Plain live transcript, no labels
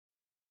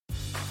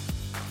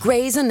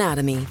Grey's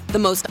Anatomy, the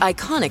most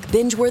iconic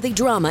binge-worthy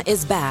drama,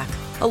 is back,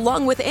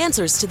 along with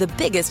answers to the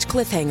biggest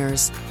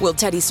cliffhangers. Will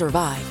Teddy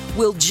survive?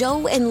 Will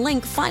Joe and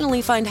Link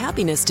finally find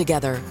happiness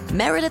together?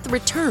 Meredith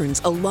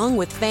returns along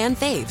with fan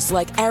faves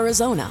like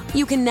Arizona.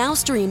 You can now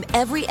stream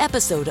every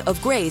episode of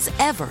Grey's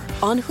ever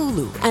on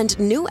Hulu, and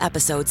new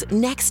episodes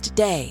next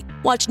day.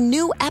 Watch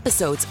new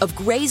episodes of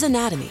Grey's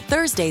Anatomy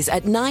Thursdays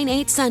at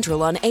 9/8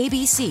 Central on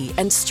ABC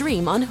and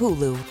stream on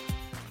Hulu.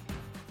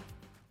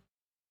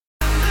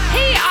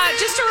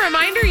 Just a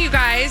reminder, you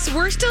guys,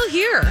 we're still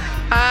here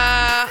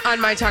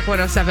on My Talk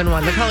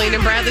 1071, the Colleen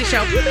and Bradley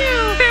Show.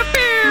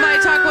 My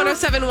Talk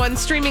 1071,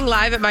 streaming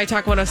live at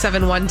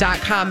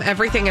MyTalk1071.com.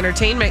 Everything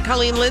Entertainment.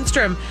 Colleen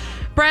Lindstrom,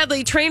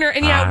 Bradley Trainer,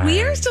 and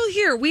we are still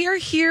here. We are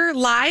here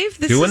live.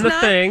 This doing is the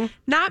not, thing,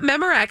 not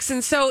Memorex.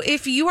 And so,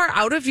 if you are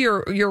out of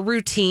your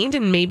routine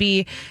and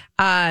maybe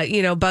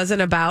buzzing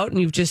about,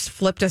 and you've just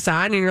flipped us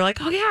on, and you're like,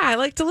 oh yeah, I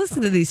like to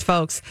listen to these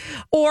folks,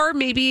 or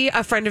maybe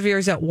a friend of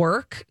yours at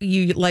work,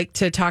 you like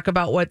to talk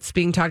about what's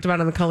being talked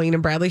about on the Colleen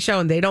and Bradley Show,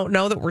 and they don't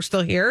know that we're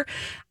still here.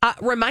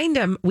 Remind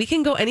them we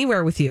can go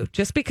anywhere with you.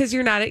 Just because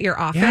you're not at your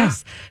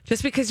office,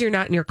 just because you're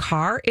not in your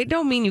car, it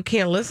don't mean you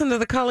can't listen to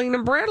the Colleen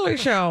and Bradley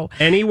Show.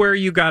 Anywhere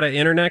you got an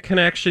internet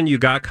connection, you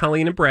got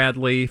Colleen and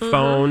Bradley,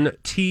 phone,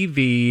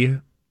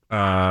 TV,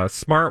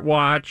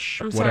 smartwatch,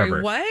 Sorry,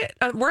 whatever. what?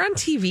 We're on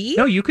TV?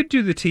 No, you could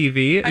do the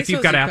TV if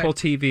you've got you Apple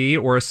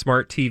TV or a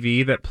smart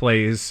TV that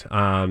plays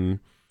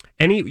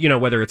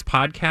whether it's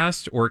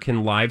podcast or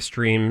can live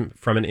stream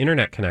from an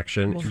internet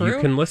connection. You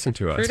can listen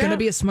to us. It's going to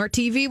be a smart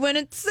TV when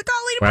it's the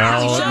Colleen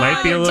and Bradley Show. It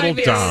might be a little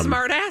dumb.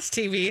 Smart ass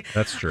TV.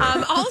 That's true.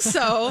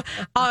 Also,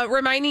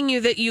 reminding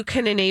you that you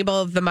can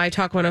enable the My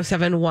Talk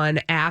 1071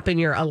 app in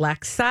your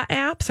Alexa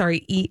app.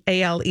 Sorry,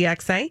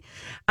 Alexa.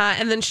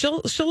 And then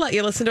she'll let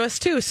you listen to us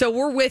too. So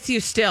we're with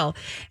you still,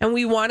 and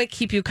we want to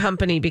keep you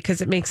company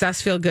because it makes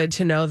us feel good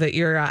to know that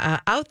you're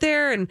out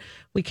there, and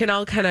we can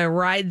all kind of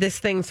ride this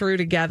thing through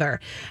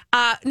together.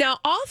 Now,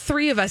 all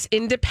three of us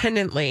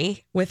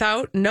independently,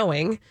 without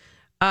knowing,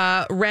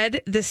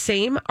 read the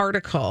same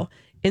article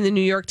in the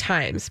New York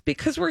Times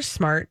because we're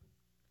smart.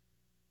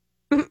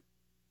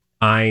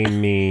 I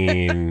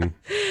mean,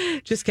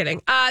 just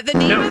kidding.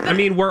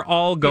 We're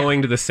all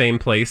going to the same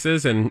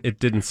places, and it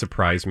didn't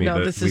surprise me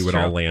that we would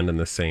all land in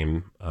the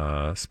same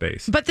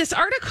space. But this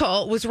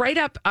article was right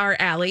up our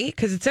alley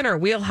because it's in our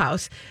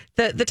wheelhouse.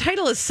 The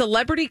title is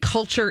 "Celebrity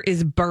Culture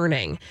is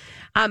Burning."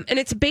 And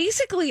it's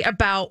basically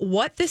about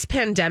what this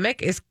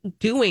pandemic is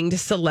doing to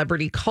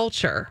celebrity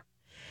culture.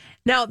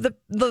 Now, the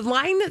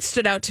line that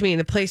stood out to me, and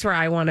the place where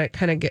I want to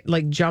kind of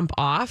get jump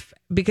off,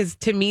 because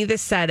to me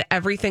this said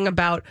everything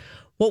about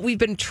what we've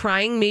been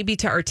trying maybe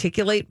to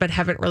articulate, but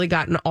haven't really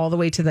gotten all the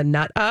way to the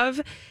nut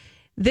of.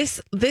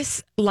 This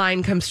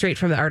line comes straight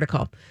from the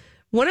article.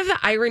 One of the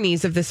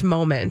ironies of this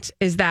moment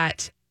is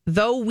that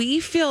though we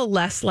feel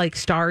less like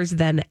stars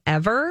than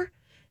ever,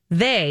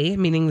 they,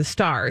 meaning the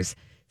stars,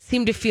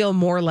 seem to feel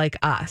more like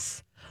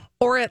us,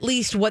 or at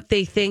least what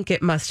they think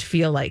it must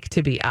feel like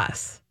to be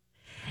us.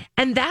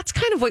 And that's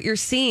kind of what you're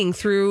seeing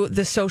through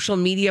the social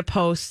media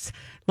posts,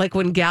 like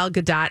when Gal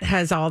Gadot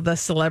has all the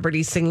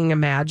celebrities singing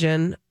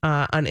Imagine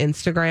on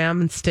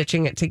Instagram and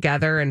stitching it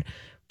together and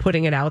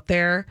putting it out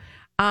there.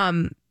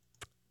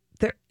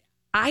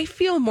 I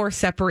feel more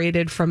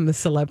separated from the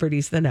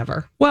celebrities than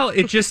ever. Well,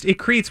 it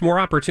creates more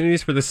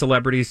opportunities for the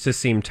celebrities to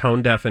seem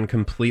tone deaf and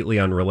completely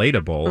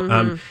unrelatable.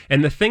 Mm-hmm.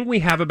 And the thing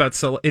we have about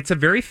it's a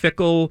very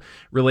fickle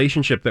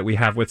relationship that we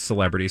have with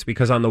celebrities,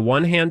 because on the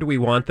one hand, we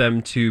want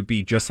them to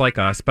be just like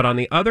us, but on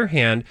the other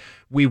hand,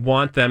 we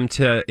want them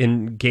to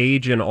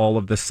engage in all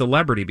of the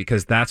celebrity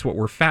because that's what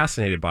we're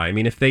fascinated by. I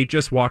mean, if they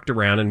just walked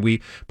around, and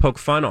we poke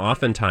fun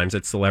oftentimes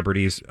at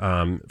celebrities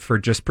for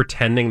just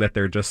pretending that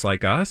they're just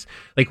like us,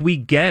 we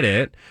get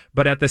it.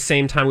 But at the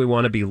same time, we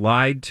want to be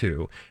lied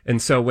to. And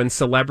so when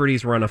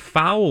celebrities run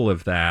afoul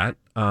of that,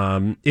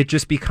 it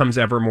just becomes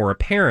ever more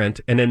apparent.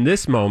 And in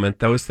this moment,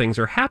 those things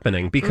are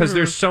happening because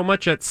there's so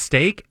much at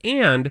stake,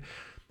 and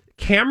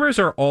cameras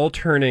are all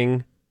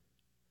turning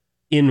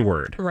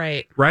inward.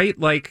 Right.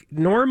 Like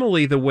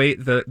normally the way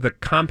the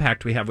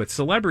compact we have with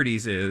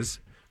celebrities is,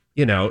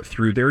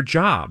 through their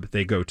job.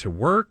 They go to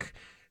work,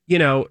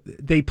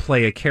 they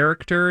play a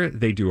character,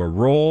 they do a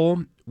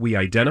role. We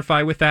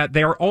identify with that.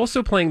 They are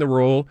also playing the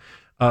role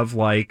of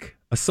a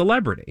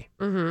celebrity.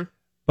 Mm-hmm.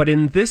 But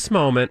in this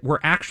moment, we're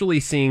actually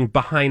seeing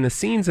behind the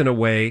scenes in a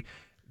way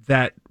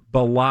that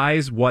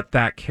belies what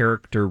that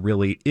character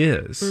really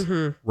is.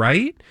 Mm-hmm.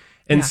 Right?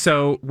 And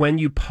so when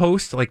you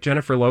post, like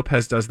Jennifer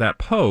Lopez does that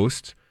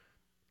post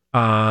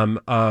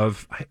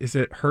of, is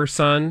it her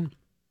son?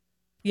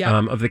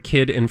 Yep. Of the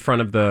kid in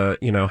front of the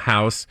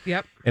house.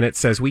 Yep. And it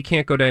says, we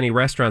can't go to any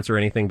restaurants or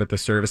anything, but the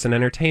service and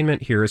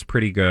entertainment here is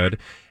pretty good.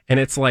 And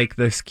it's like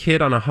this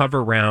kid on a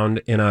hover round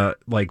in a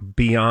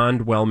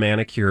beyond well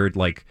manicured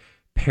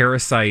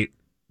Parasite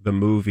the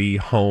movie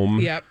home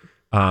yep.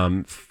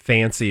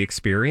 Fancy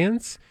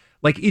experience.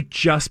 Like, it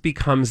just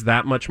becomes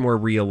that much more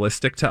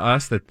realistic to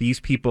us that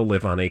these people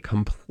live on a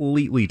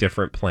completely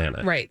different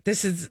planet. Right.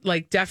 This is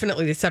like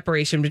definitely the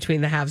separation between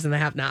the haves and the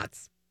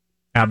have-nots.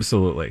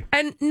 Absolutely.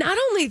 And not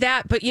only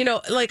that, but,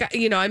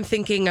 I'm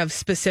thinking of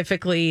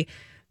specifically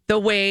the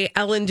way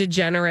Ellen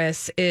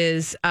DeGeneres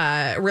is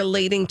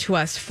relating to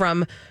us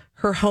from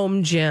her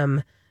home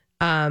gym.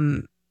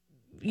 I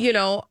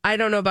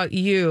don't know about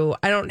you.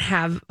 I don't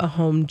have a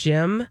home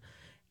gym.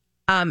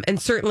 And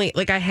certainly,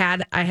 like I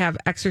have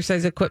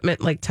exercise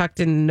equipment like tucked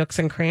in nooks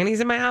and crannies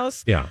in my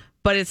house. Yeah.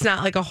 But it's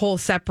not like a whole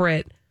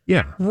separate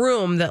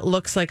room that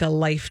looks like a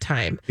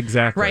lifetime.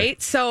 Exactly.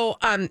 Right. So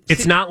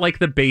it's not like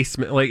the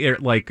basement,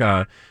 like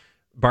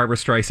Barbara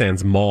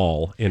Streisand's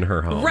mall in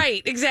her home.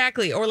 Right.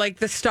 Exactly. Or like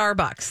the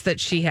Starbucks that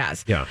she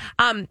has. Yeah.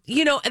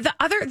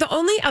 The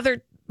only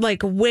other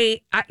like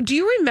way. Do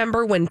you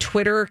remember when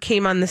Twitter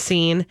came on the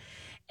scene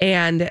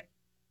and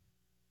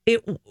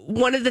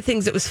one of the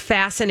things that was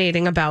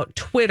fascinating about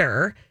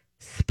Twitter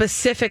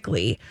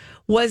specifically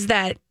was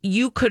that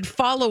you could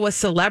follow a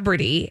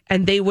celebrity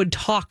and they would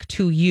talk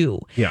to you.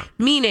 Yeah.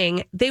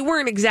 Meaning they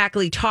weren't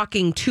exactly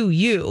talking to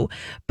you,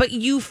 but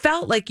you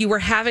felt like you were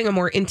having a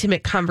more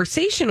intimate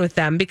conversation with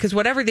them because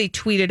whatever they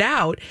tweeted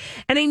out.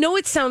 And I know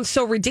it sounds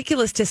so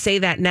ridiculous to say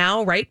that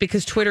now, right?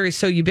 Because Twitter is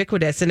so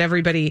ubiquitous and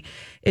everybody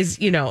is,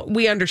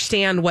 we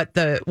understand what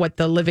the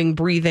living,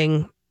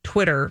 breathing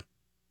Twitter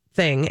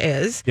thing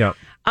is. Yeah.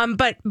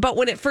 But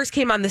when it first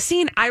came on the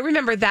scene, I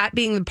remember that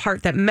being the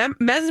part that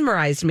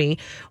mesmerized me.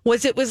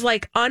 It was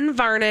like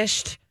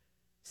unvarnished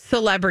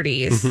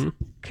celebrities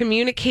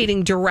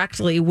communicating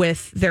directly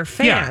with their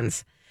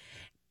fans,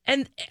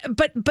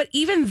 but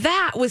even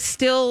that was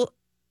still.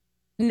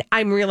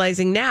 I'm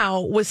realizing now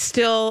was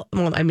still.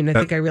 Well, I mean, I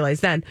think I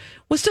realized then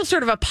was still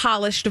sort of a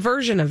polished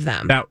version of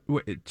them.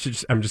 I'm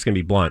just going to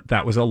be blunt.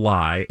 That was a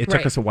lie. It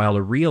took us a while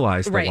to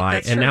realize the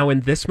lie. And now in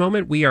this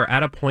moment, we are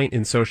at a point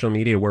in social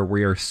media where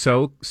we are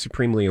so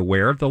supremely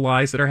aware of the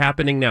lies that are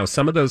happening now.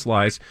 Some of those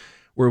lies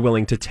we're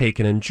willing to take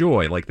and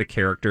enjoy, like the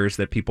characters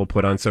that people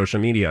put on social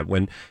media.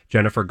 When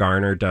Jennifer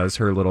Garner does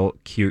her little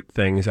cute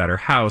things at her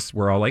house,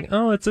 we're all like,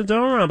 oh, it's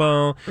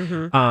adorable.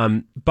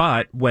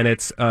 But when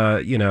it's,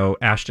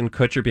 Ashton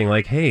Kutcher being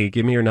like, hey,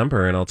 give me your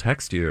number and I'll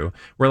text you.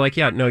 We're like,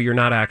 yeah, no, you're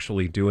not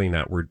actually doing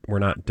that. We're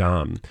not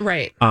dumb.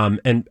 Right.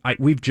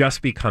 We've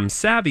just become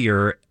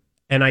savvier.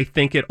 And I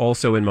think it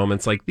also in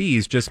moments like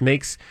these just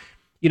makes,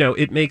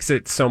 it makes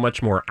it so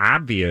much more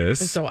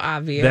obvious. It's so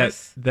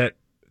obvious. That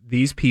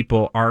these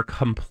people are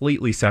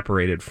completely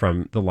separated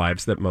from the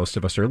lives that most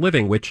of us are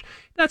living, which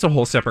that's a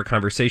whole separate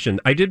conversation.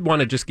 I did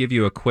want to just give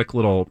you a quick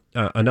little,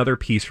 another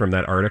piece from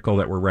that article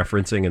that we're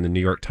referencing in the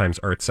New York Times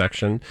art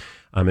section,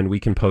 and we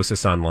can post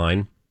this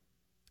online.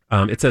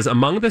 It says,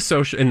 among the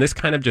social, and this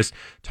kind of just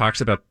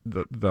talks about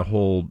the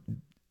whole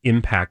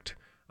impact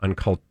on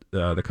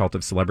the cult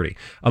of celebrity.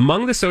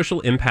 Among the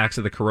social impacts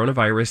of the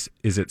coronavirus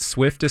is its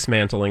swift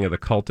dismantling of the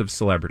cult of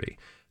celebrity.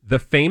 The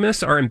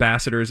famous are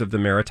ambassadors of the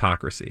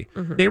meritocracy.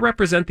 They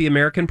represent the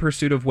American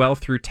pursuit of wealth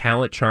through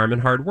talent, charm,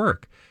 and hard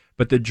work.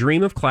 But the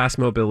dream of class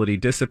mobility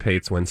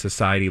dissipates when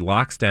society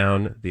locks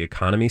down, the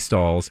economy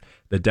stalls,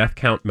 the death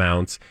count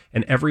mounts,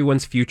 and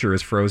everyone's future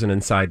is frozen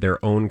inside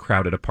their own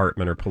crowded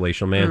apartment or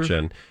palatial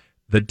mansion.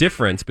 The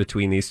difference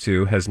between these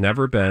two has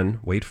never been,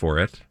 wait for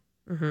it,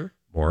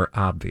 more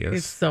obvious.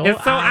 It's so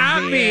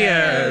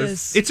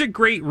obvious. It's a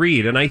great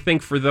read. And I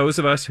think for those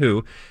of us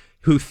who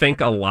think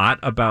a lot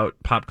about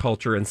pop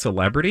culture and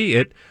celebrity,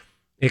 it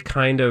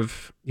kind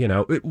of,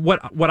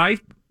 what I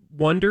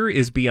wonder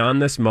is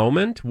beyond this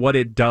moment, what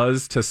it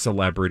does to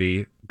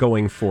celebrity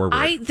going forward.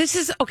 This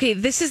is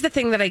the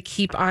thing that I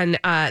keep on,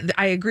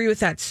 I agree with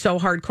that so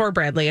hardcore,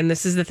 Bradley, and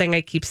this is the thing I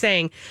keep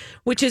saying,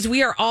 which is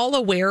we are all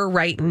aware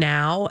right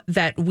now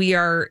that we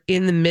are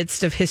in the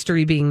midst of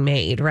history being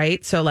made,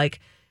 right? So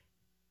like,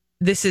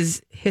 this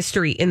is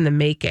history in the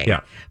making.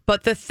 Yeah.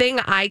 But the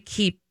thing I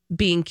keep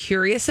being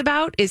curious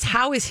about is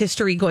how is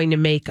history going to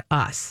make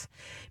us?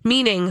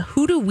 Meaning,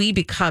 who do we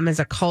become as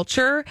a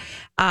culture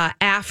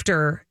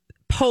after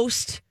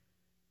post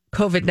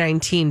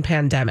COVID-19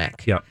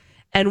 pandemic? Yeah.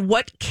 And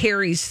what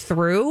carries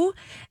through?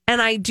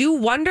 And I do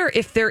wonder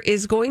if there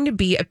is going to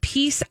be a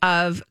piece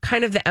of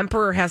kind of the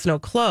emperor has no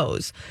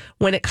clothes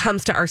when it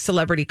comes to our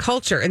celebrity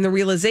culture and the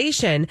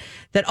realization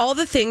that all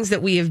the things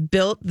that we have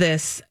built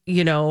this,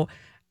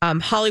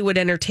 Hollywood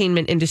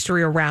entertainment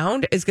industry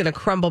around is going to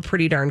crumble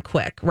pretty darn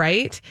quick,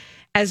 right?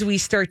 As we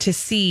start to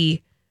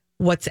see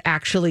what's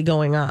actually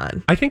going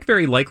on. I think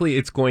very likely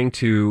it's going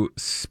to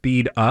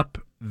speed up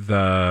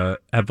the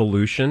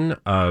evolution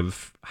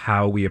of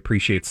how we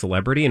appreciate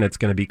celebrity, and it's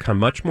going to become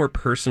much more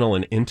personal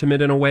and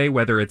intimate in a way,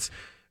 whether it's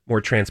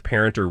more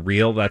transparent or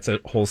real, that's a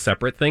whole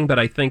separate thing. But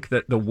I think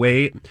that the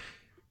way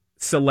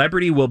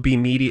celebrity will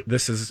be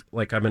this is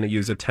like, I'm going to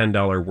use a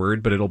 $10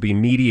 word, but it'll be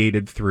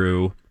mediated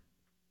through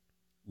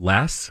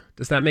less.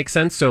 Does that make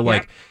sense? So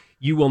like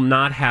you will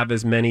not have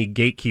as many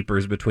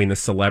gatekeepers between the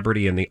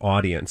celebrity and the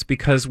audience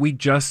because we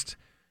just,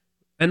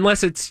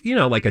 unless it's,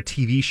 like a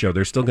TV show,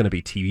 there's still going to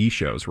be TV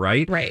shows,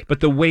 right? Right. But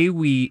the way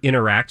we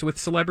interact with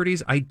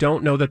celebrities, I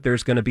don't know that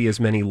there's going to be as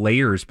many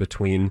layers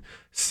between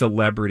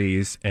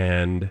celebrities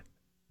and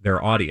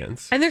their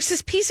audience. And there's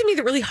this piece of me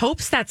that really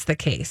hopes that's the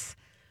case,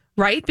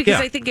 right? Because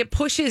I think it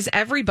pushes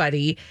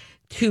everybody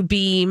to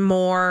be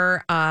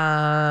more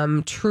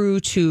true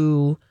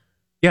to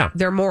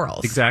their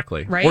morals.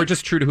 Exactly. Right? Or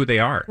just true to who they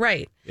are.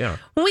 Right. Yeah.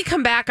 When we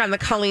come back on the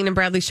Colleen and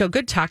Bradley Show,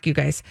 good talk, you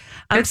guys.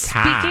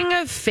 Speaking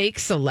of fake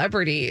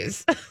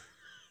celebrities,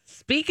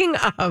 speaking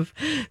of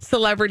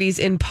celebrities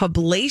in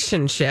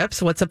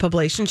publicationships, what's a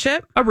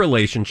publicationship? A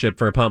relationship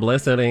for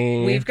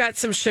publicity. We've got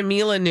some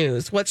Shamila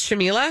news. What's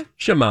Shamila?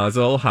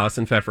 Shemazel, Haas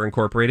and Pfeffer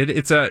Incorporated.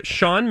 It's a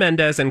Shawn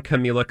Mendes and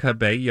Camila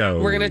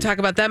Cabello. We're going to talk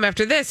about them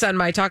after this on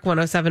My Talk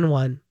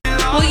 107.1.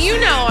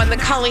 Well, on the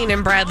Colleen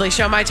and Bradley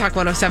Show, My Talk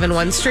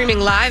 107.1, streaming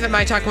live at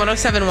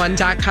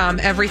MyTalk1071.com,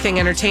 everything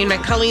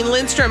entertainment. Colleen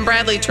Lindstrom,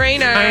 Bradley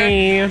Trainer.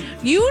 Hi.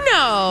 You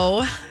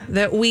know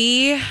that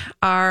we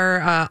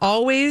are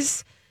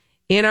always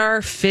in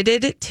our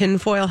fitted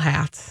tinfoil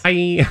hats.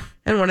 Hi.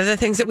 And one of the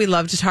things that we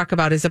love to talk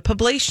about is a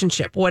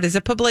publicationship. What is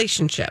a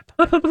publicationship?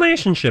 A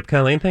publicationship,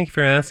 Colleen, thank you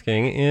for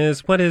asking,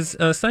 is what is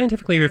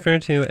scientifically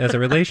referred to as a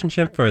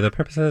relationship for the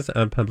purposes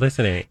of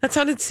publicity. That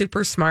sounded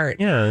super smart.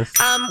 Yes.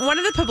 One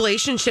of the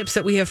publicationships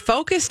that we have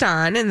focused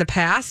on in the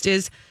past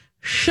is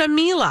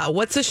Shamila.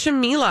 What's a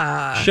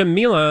Shamila?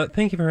 Shamila,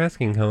 thank you for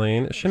asking,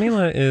 Colleen.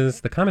 Shamila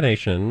is the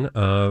combination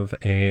of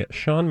a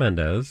Shawn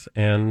Mendes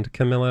and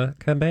Camila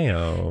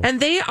Cabello. And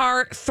they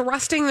are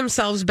thrusting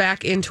themselves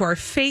back into our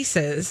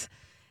faces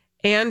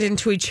and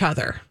into each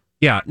other.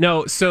 Yeah,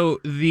 no, so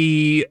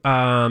the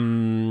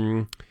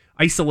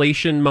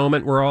isolation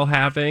moment we're all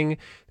having,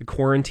 the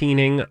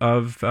quarantining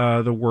of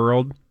the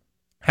world,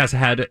 has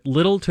had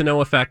little to no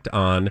effect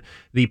on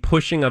the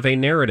pushing of a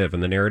narrative.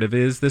 And the narrative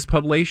is this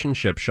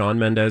publicationship, Shawn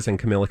Mendes and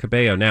Camila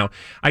Cabello. Now,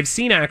 I've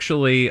seen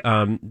actually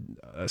a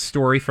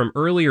story from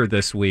earlier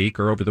this week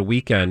or over the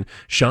weekend.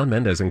 Shawn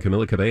Mendes and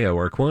Camila Cabello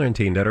are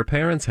quarantined at her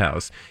parents'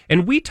 house.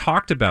 And we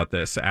talked about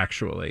this,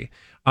 actually.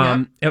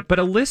 But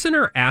a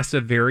listener asked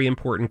a very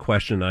important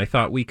question, and I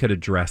thought we could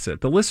address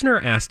it. The listener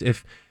asked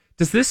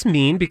does this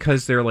mean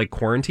because they're like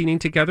quarantining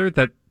together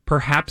that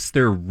perhaps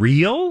they're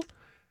real?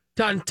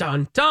 Dun,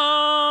 dun,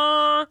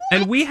 dun.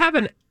 And we have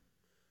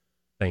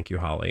thank you,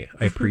 Holly.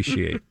 I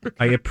appreciate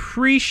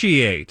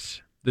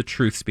the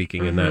truth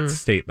speaking in that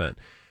statement.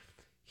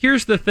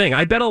 Here's the thing.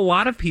 I bet a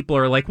lot of people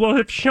are like, well,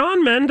 if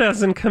Shawn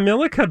Mendes and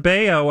Camila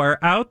Cabello are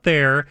out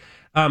there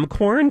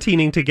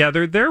quarantining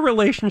together, their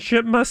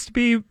relationship must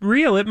be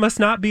real. It must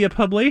not be a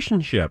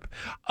publicationship.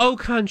 Au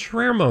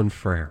contraire, mon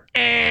frère.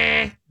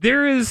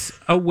 There is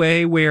a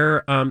way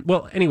where,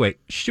 anyway,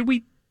 should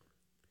we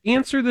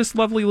answer this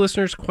lovely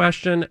listener's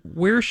question?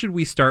 Where should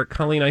we start,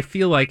 Colleen? I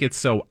feel like it's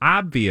so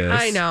obvious.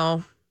 I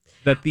know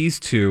that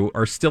these two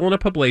are still in a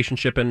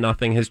publicationship and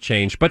nothing has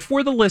changed. But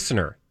for the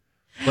listener,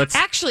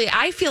 Actually,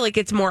 I feel like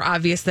it's more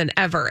obvious than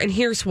ever, and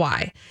here's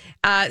why.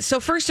 So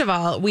first of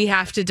all, we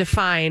have to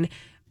define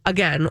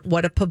again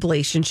what a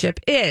publicationship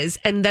is,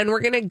 and then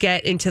we're going to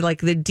get into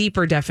like the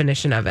deeper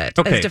definition of it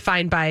as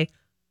defined by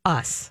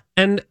us.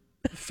 And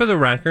for the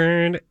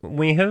record,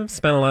 we have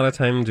spent a lot of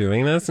time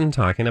doing this and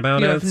talking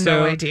about you it. Have so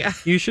no idea.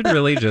 You should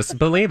really just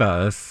believe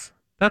us.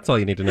 That's all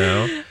you need to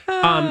know.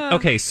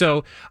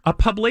 So a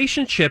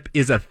publicationship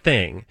is a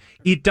thing.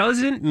 It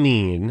doesn't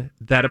mean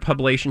that a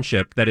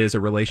publicationship, that is a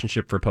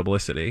relationship for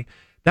publicity,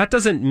 that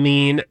doesn't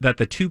mean that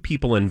the two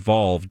people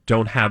involved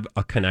don't have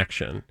a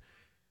connection.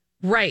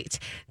 Right.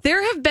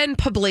 There have been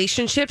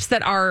publicationships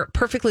that are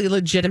perfectly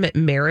legitimate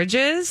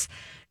marriages.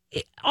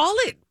 All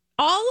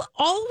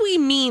we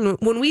mean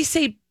when we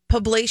say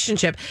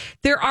publicationship,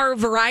 there are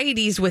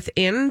varieties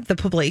within the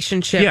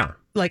publicationship,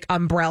 like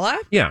umbrella.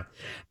 Yeah.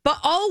 But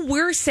all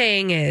we're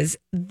saying is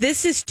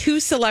this is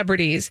two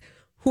celebrities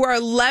who are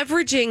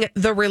leveraging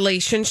the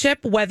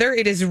relationship, whether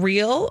it is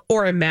real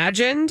or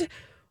imagined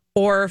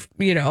or,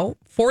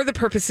 for the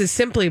purposes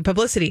simply of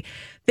publicity.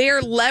 They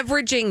are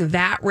leveraging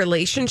that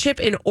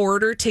relationship in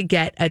order to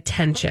get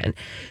attention.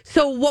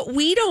 So what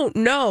we don't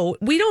know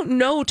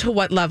to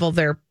what level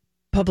their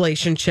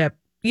publicationship,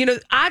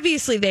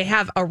 obviously they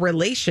have a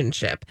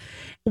relationship,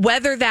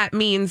 whether that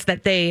means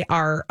that they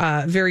are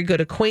very good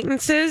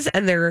acquaintances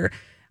and their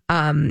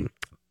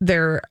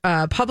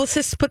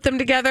publicists put them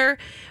together,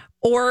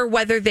 or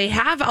whether they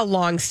have a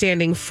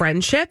long-standing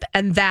friendship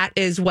and that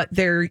is what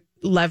they're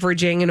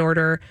leveraging in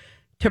order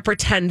to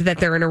pretend that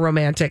they're in a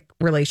romantic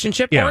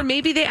relationship, or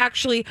maybe they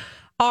actually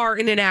are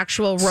in an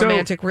actual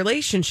romantic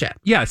relationship.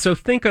 Yeah, so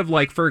think of,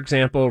 like, for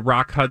example,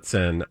 Rock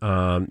Hudson.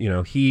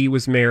 He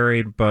was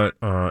married, but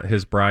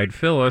his bride,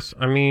 Phyllis,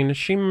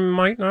 she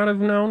might not have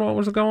known what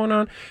was going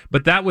on.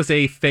 But that was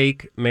a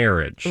fake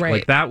marriage. Right.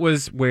 Like, that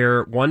was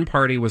where one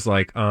party was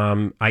like,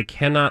 I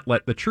cannot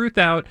let the truth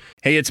out.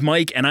 Hey, it's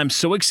Mike, and I'm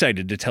so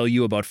excited to tell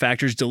you about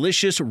Factor's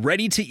delicious,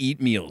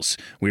 ready-to-eat meals.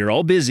 We are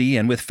all busy,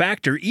 and with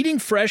Factor, eating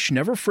fresh,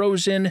 never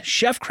frozen,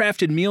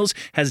 chef-crafted meals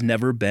has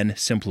never been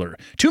simpler.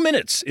 2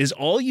 minutes is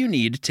all all you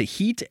need to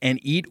heat and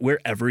eat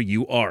wherever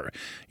you are.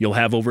 You'll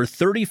have over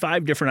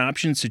 35 different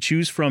options to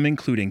choose from,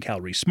 including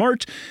Calorie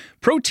Smart,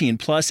 Protein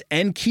Plus,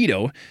 and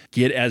Keto.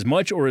 Get as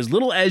much or as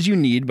little as you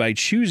need by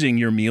choosing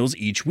your meals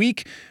each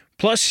week.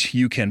 Plus,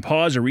 you can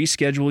pause or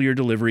reschedule your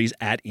deliveries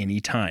at any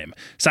time.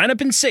 Sign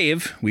up and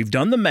save. We've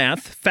done the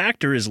math.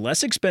 Factor is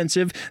less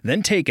expensive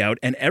than takeout,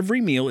 and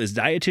every meal is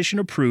dietitian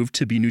approved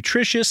to be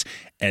nutritious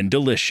and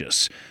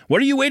delicious.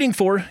 What are you waiting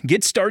for?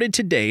 Get started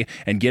today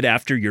and get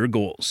after your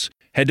goals.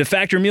 Head to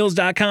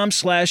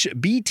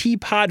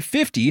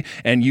factormeals.com/BTPod50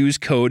 and use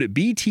code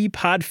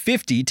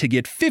BTPod50 to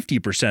get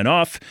 50%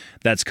 off.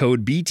 That's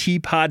code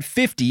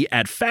BTPod50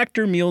 at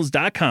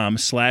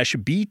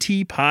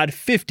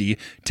factormeals.com/BTPod50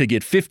 to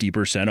get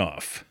 50%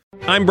 off.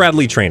 I'm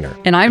Bradley Trainer.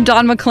 And I'm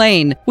Don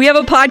McClain. We have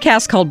a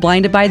podcast called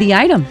Blinded by the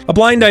Item. A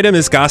blind item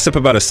is gossip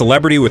about a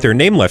celebrity with their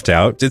name left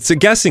out. It's a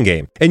guessing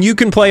game, and you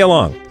can play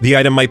along. The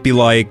item might be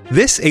like,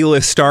 this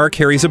A-list star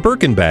carries a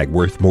Birkin bag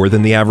worth more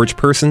than the average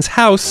person's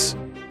house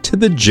to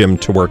the gym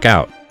to work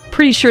out.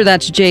 Pretty sure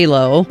that's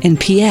J-Lo. And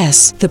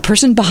P.S. the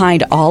person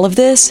behind all of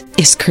this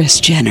is Kris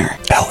Jenner,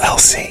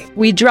 LLC.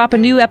 We drop a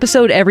new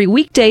episode every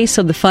weekday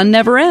so the fun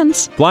never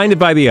ends. Blinded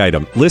by the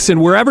Item. Listen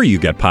wherever you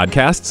get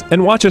podcasts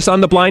and watch us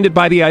on the Blinded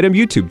by the Item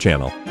YouTube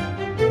channel.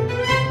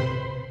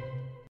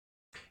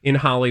 In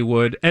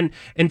Hollywood, and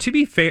to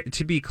be fair,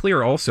 to be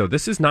clear also,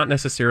 this is not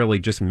necessarily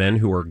just men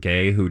who are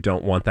gay who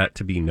don't want that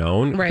to be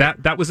known.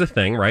 Right. That was a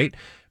thing, right?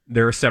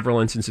 There are several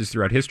instances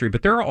throughout history,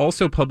 but there are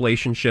also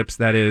publicationships,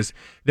 that is,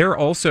 there are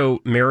also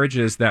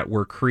marriages that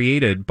were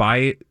created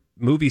by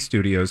movie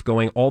studios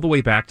going all the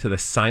way back to the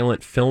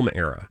silent film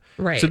era.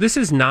 Right. So this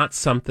is not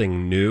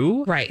something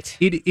new. Right.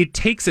 It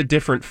takes a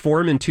different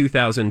form in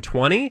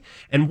 2020,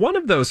 and one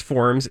of those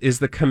forms is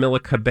the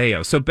Camila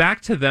Cabello. So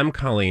back to them,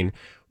 Colleen,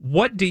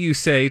 what do you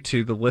say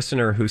to the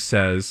listener who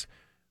says,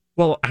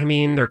 well, I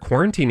mean, they're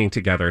quarantining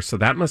together, so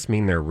that must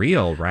mean they're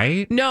real,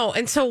 right? No.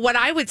 And so what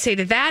I would say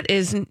to that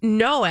is,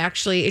 no,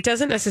 actually, it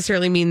doesn't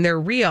necessarily mean they're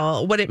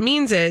real. What it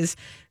means is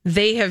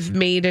they have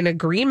made an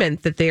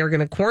agreement that they are going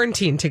to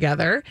quarantine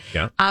together.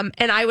 Yeah.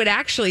 And I would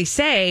actually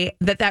say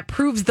that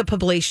proves the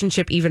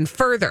publicationship even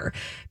further,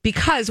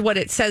 because what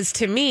it says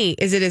to me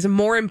is it is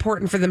more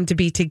important for them to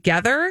be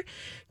together,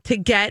 to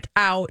get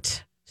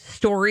out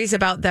stories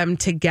about them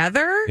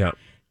together, Yeah.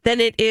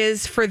 than it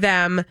is for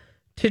them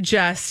to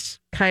just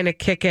kind of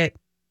kick it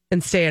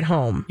and stay at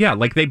home. Yeah,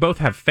 like they both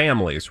have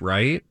families,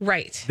 right?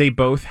 Right. They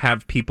both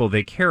have people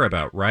they care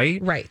about,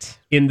 right? Right.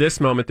 In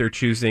this moment, they're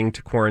choosing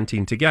to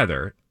quarantine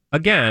together.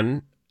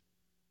 Again,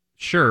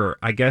 sure,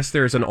 I guess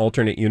there's an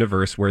alternate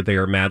universe where they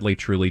are madly,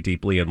 truly,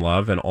 deeply in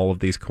love, and all of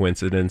these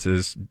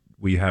coincidences,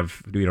 we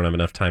don't have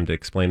enough time to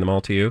explain them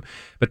all to you,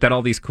 but that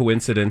all these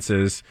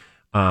coincidences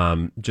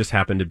just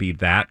happen to be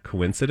that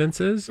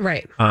coincidences.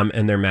 Right.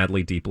 And they're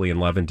madly, deeply in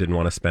love and didn't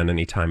want to spend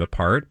any time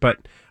apart.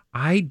 But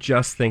I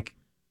just think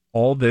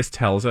all this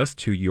tells us,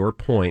 to your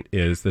point,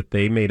 is that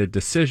they made a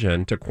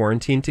decision to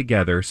quarantine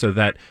together so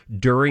that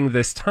during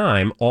this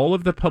time, all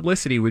of the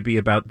publicity would be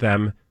about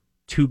them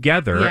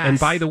together. Yes. And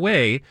by the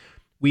way,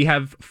 we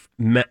have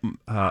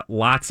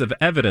lots of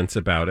evidence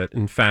about it.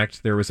 In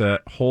fact, there was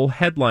a whole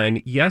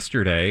headline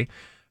yesterday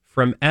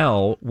from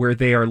Elle where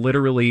they are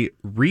literally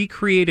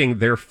recreating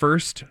their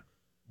first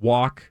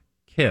walk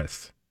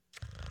kiss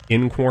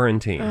in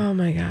quarantine. Oh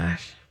my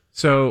gosh.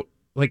 So,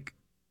 like,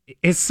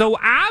 it's so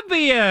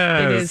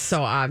obvious. It is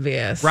so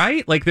obvious.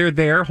 Right? Like, they're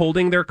there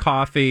holding their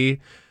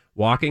coffee,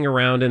 walking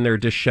around in their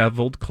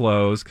disheveled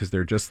clothes because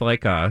they're just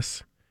like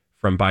us.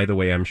 From, by the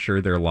way, I'm sure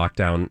their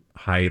lockdown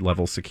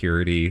high-level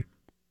security,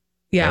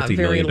 Yeah,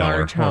 very multi-million-dollar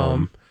large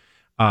home.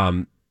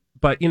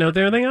 But,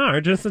 there they are,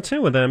 just the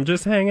two of them,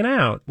 just hanging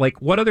out. Like,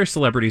 what other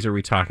celebrities are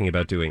we talking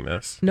about doing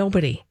this?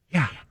 Nobody.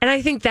 Yeah. And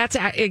I think that's,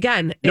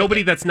 again...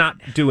 Nobody that's not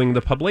doing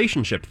the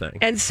publicationship thing.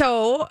 And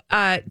so,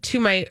 to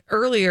my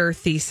earlier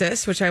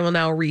thesis, which I will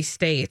now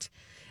restate,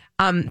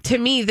 to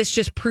me, this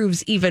just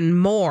proves even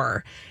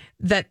more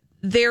that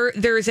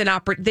there's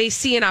they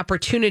see an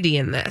opportunity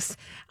in this.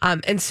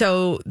 And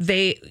so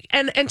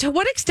and to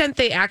what extent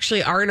they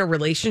actually are in a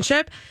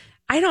relationship,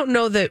 I don't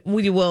know that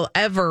we will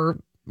ever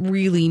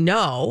really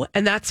know,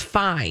 and that's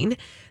fine.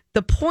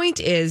 The point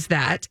is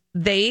that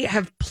they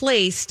have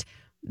placed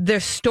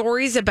the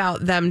stories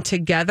about them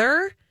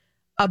together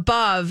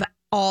above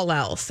all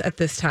else at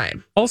this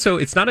time. Also,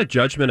 it's not a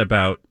judgment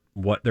about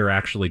what they're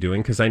actually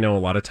doing, because I know a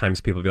lot of times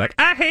people be like,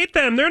 I hate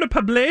them, they're in a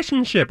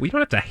publicationship. We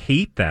don't have to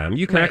hate them.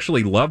 You can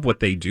actually love what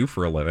they do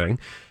for a living.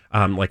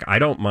 Like, I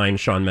don't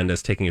mind Shawn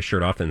Mendes taking his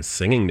shirt off and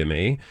singing to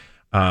me.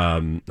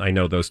 I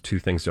know those two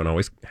things don't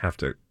always have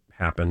to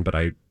happen, but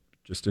I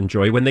just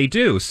enjoy when they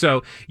do.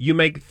 So you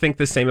may think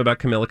the same about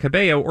Camila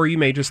Cabello, or you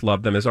may just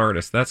love them as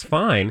artists. That's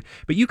fine.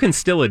 But you can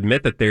still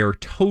admit that they are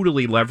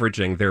totally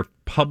leveraging their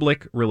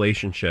public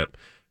relationship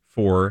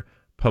for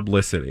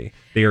publicity.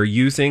 They are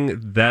using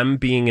them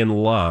being in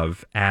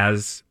love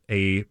as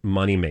a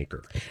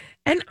moneymaker.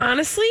 And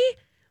honestly,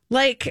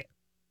 like,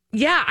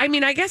 yeah, I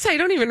mean, I guess I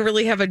don't even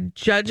really have a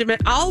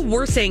judgment. All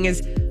we're saying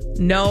is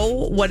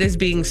know what is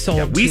being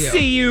sold to We you.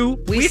 see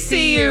you. We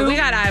see you. We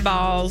got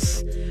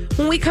eyeballs.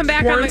 When we come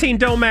back Quarantine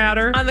don't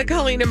matter. on the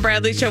Colleen and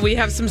Bradley show, we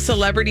have some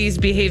celebrities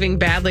behaving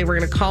badly. We're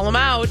going to call them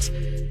out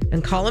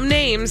and call them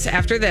names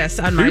after this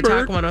on My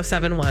Talk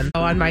 1071.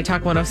 On My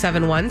Talk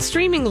 1071,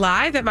 streaming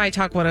live at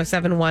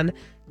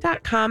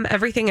MyTalk1071.com.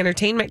 Everything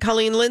Entertainment.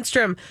 Colleen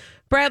Lindstrom,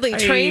 Bradley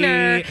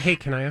Trainer. Hey,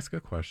 can I ask a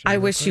question? I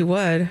wish you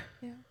would.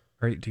 All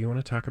right, do you want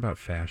to talk about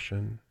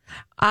fashion?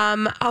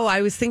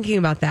 I was thinking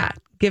about that,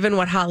 given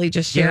what Holly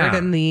just shared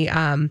in the,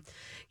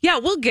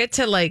 we'll get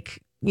to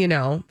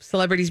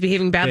celebrities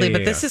behaving badly,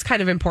 but this is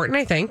kind of important,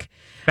 I think.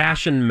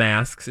 Fashion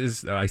masks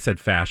is, I said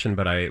fashion,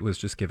 but I was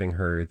just giving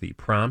her the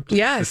prompt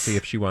to see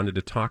if she wanted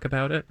to talk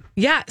about it.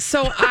 Yeah,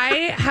 so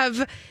I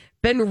have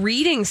been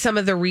reading some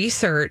of the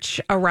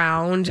research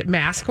around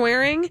mask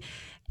wearing,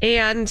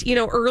 and,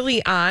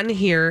 early on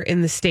here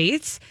in the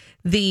States,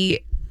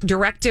 the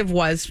directive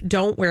was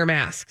don't wear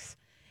masks.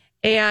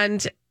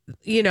 And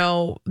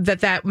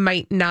that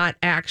might not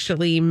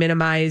actually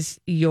minimize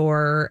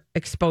your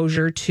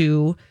exposure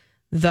to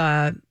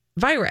the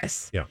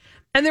virus. Yeah.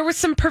 And there was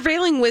some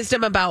prevailing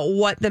wisdom about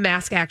what the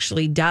mask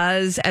actually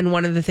does. And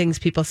one of the things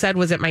people said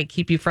was it might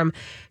keep you from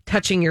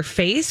touching your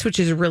face, which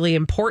is really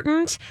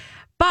important.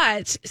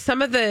 But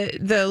some of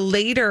the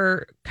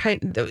later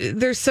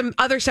there's some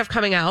other stuff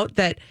coming out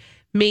that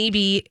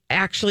maybe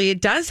actually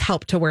it does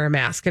help to wear a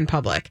mask in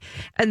public.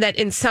 And that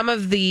in some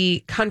of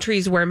the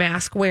countries where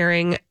mask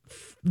wearing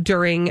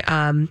during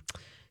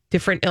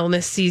different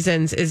illness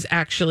seasons is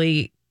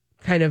actually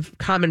kind of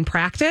common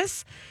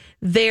practice,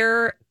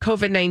 their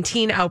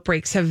COVID-19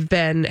 outbreaks have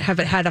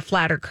had a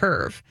flatter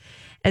curve.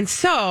 And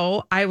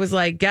so I was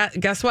like,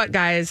 guess what,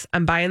 guys?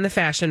 I'm buying the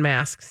fashion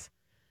masks.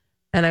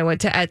 And I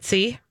went to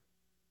Etsy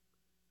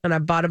and I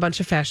bought a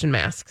bunch of fashion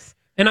masks.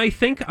 And I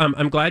think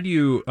I'm glad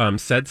you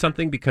said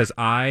something, because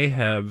I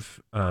have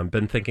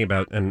been thinking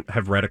about and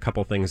have read a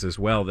couple things as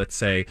well that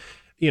say,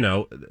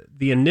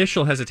 the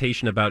initial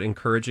hesitation about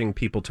encouraging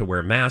people to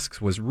wear masks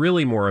was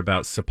really more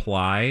about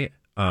supply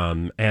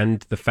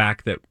and the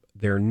fact that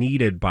they're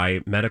needed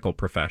by medical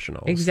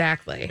professionals.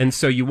 Exactly. And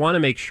so you want to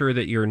make sure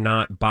that you're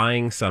not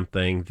buying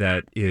something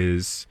that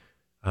is,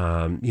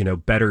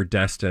 better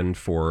destined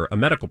for a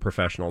medical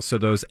professional. So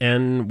those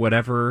what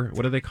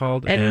are they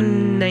called?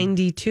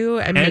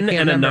 N92. N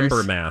and a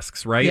number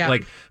masks, right? Yeah.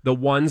 Like the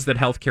ones that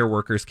healthcare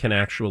workers can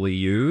actually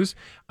use,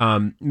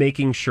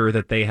 making sure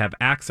that they have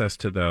access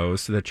to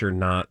those so that you're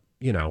not,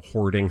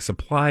 hoarding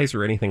supplies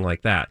or anything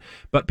like that.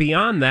 But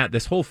beyond that,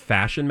 this whole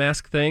fashion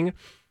mask thing,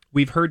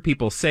 we've heard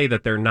people say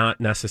that they're not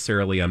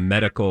necessarily a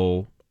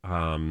medical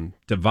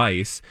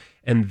device,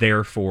 and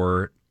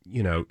therefore,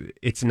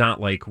 it's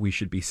not like we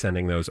should be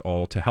sending those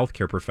all to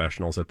healthcare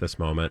professionals at this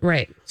moment.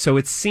 Right. So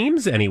it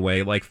seems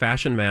anyway like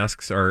fashion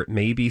masks are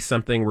maybe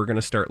something we're going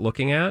to start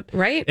looking at.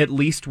 Right. At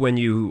least when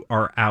you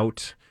are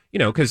out,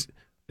 because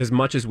as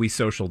much as we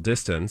social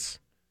distance,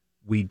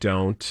 we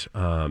don't,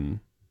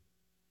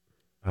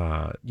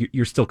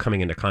 you're still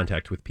coming into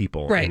contact with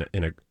people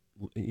in a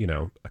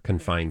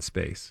confined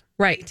space.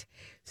 Right.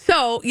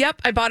 So,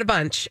 I bought a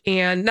bunch,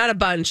 and not a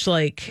bunch,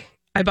 like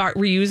I bought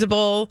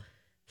reusable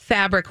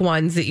fabric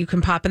ones that you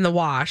can pop in the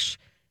wash,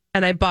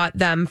 and I bought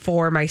them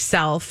for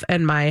myself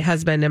and my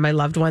husband and my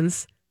loved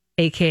ones,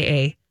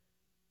 aka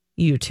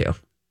you two.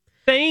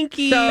 Thank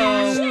you.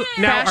 So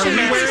now,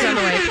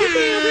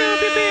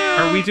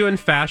 are we doing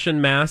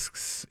fashion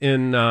masks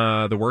in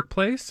the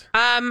workplace?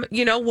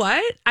 You know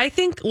what? I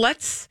think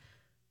let's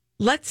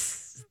do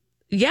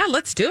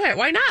it.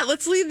 Why not?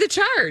 Let's lead the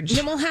charge.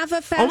 Then we'll have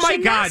a fashion Oh my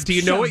God! mask Do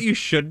you know show. what you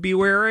should be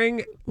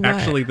wearing? What?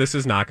 Actually, this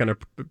is not going to.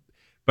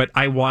 But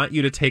I want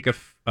you to take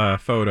a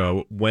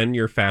photo when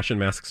your fashion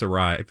masks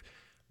arrive,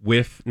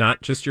 with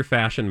not just your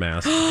fashion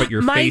mask, but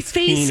your my face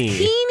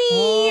kini.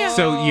 Oh.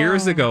 So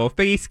years ago,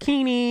 face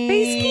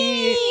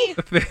kini.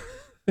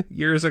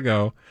 Years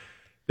ago,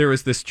 there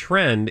was this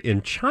trend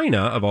in China,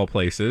 of all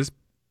places,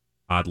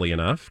 oddly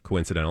enough,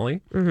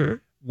 coincidentally,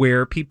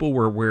 where people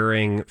were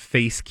wearing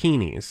face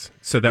kinis,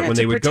 so that when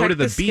they would go to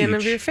the beach, skin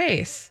of your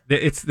face.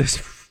 it's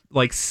this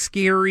like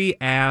scary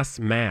ass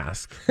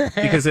mask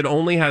because it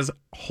only has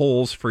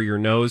holes for your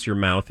nose, your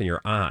mouth, and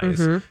your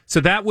eyes. So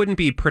that wouldn't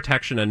be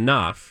protection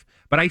enough.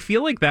 But I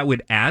feel like that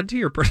would add to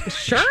your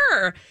protection.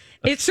 Sure.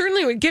 It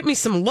certainly would get me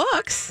some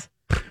looks.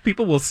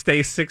 People will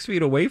stay 6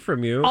 feet away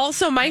from you.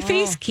 Also, my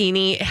face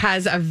kini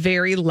has a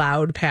very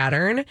loud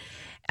pattern.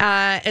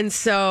 And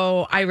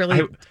so I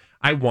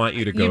want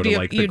you to go to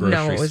like the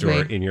grocery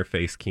store me. in your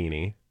face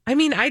kini. I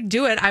mean, I'd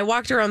do it. I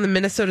walked around the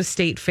Minnesota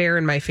State Fair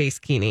in my face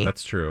kini.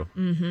 That's true.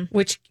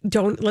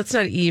 Let's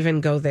not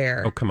even go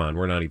there. Oh, come on.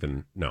 We're not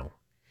even, no.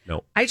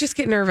 I just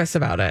get nervous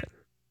about it.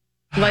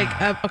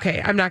 Like,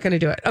 okay, I'm not going to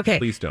do it. Okay.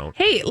 Please don't.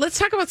 Hey, let's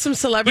talk about some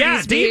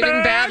celebrities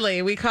behaving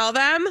badly. We call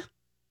them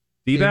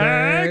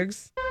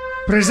D-bags.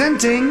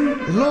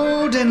 Presenting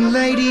Lord and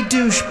Lady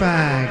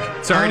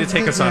Douchebag. Sorry to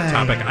take us off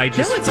topic. I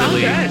just it's all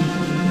good.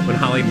 When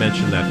Holly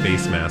mentioned that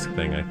face mask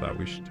thing, I thought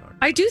we should talk.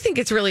 I do think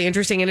it's really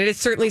interesting, and it is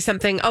certainly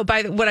something. Oh,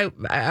 by the what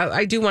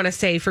I do want to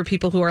say for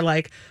people who are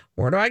like,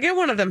 where do I get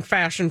one of them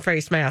fashion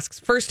face masks?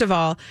 First of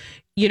all,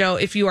 you know,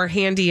 if you are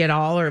handy at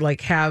all or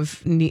like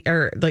have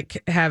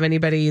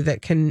anybody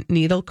that can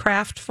needle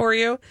craft for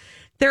you,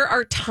 there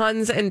are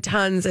tons and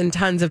tons and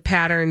tons of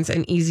patterns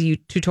and easy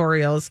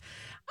tutorials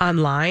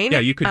online. Yeah,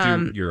 you could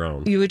do your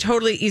own. You would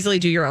totally easily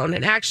do your own.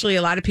 And actually,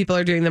 a lot of people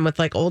are doing them with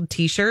like old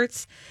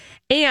T-shirts.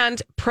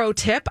 And pro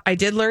tip, I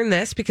did learn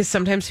this because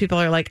sometimes people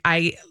are like,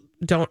 I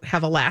don't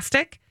have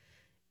elastic.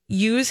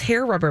 Use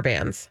hair rubber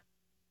bands.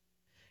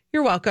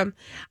 You're welcome.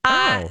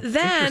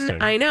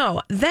 Then I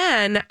know.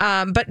 Then,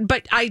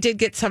 but I did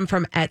get some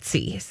from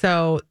Etsy.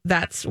 So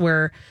that's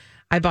where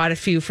I bought a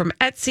few from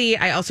Etsy.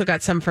 I also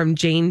got some from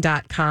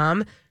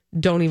Jane.com.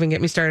 Don't even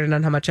get me started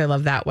on how much I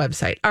love that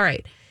website. All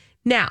right.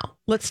 Now,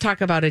 let's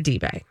talk about a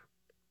D-bag.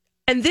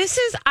 And this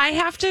is, I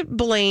have to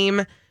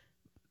blame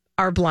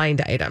our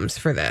blind items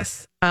for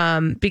this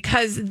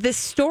because this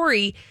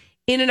story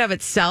in and of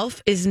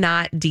itself is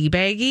not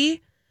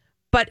D-baggy,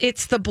 but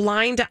it's the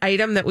blind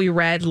item that we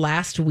read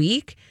last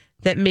week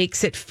that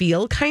makes it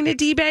feel kind of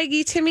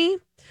D-baggy to me.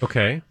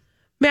 Okay.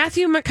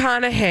 Matthew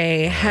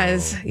McConaughey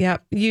has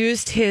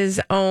used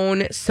his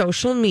own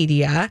social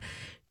media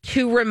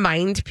to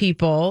remind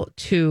people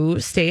to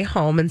stay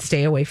home and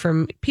stay away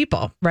from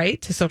people,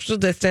 right? To social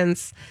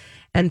distance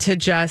and to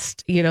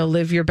just, you know,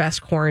 live your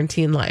best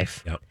quarantine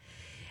life. Yep.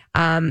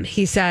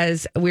 He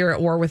says, we're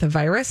at war with a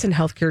virus and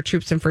healthcare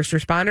troops and first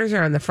responders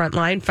are on the front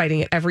line fighting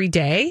it every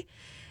day.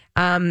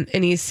 And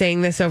he's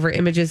saying this over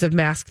images of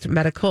masked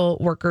medical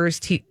workers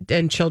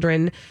and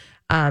children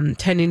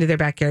tending to their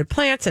backyard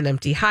plants and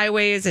empty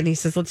highways. And he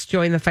says, let's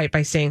join the fight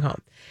by staying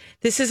home.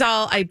 This is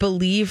all, I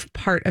believe,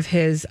 part of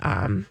his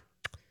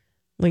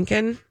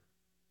Lincoln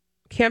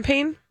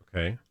campaign.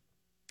 Okay.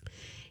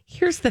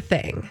 Here's the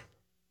thing.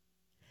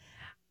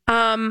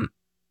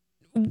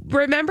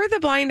 Remember the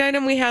blind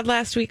item we had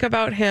last week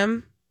about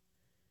him?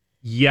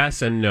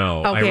 Yes and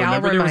no. Okay, I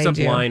remember there was a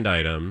you. blind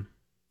item.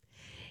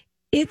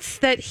 It's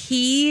that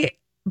he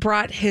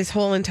brought his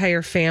whole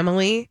entire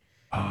family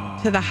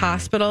to the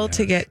hospital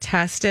to get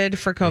tested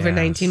for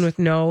COVID-19 with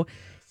no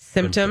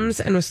symptoms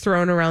and was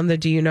thrown around the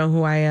 "do you know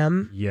who I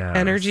am"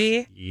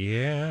 energy.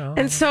 Yeah.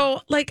 And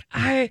so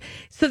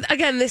so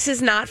again, this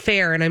is not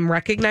fair, and I'm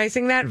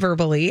recognizing that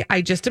verbally.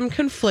 I just am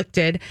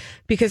conflicted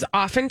because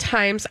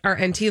oftentimes our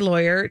NT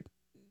lawyer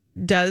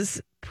does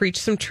preach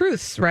some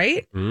truths,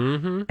 right?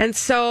 Mm-hmm. And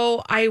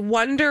so I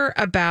wonder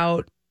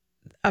about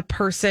a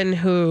person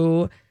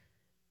who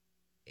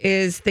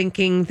is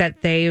thinking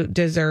that they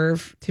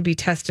deserve to be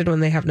tested when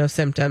they have no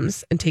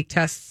symptoms and take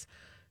tests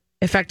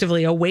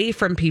effectively away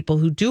from people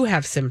who do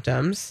have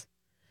symptoms,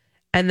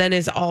 and then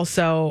is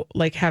also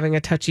like having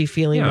a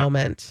touchy-feely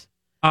moment.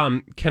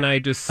 Can I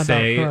just about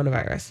say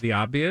coronavirus? The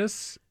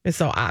obvious? It's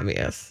so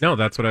obvious. No,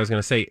 that's what I was going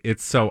to say.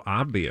 It's so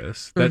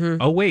obvious that,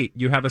 oh, wait,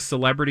 you have a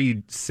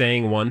celebrity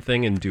saying one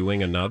thing and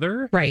doing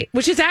another? Right.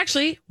 Which is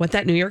actually what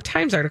that New York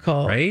Times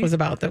article was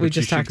about that we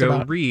just talked about. You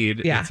should go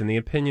read. Yeah. It's in the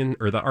opinion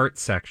or the art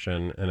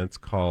section, and it's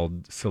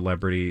called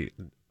Celebrity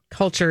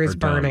Culture is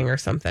Burning or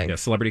something. Yeah,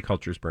 Celebrity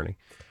Culture is Burning.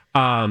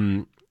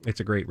 It's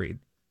a great read.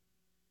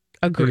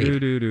 Agreed.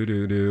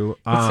 It's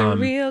a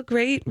real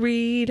great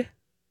read.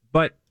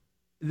 But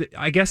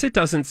I guess it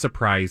doesn't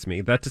surprise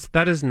me.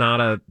 That's not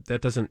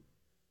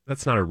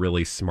a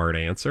really smart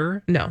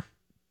answer. No.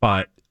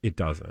 But it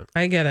doesn't.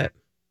 I get it.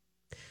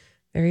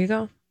 There you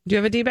go. Do you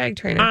have a D-bag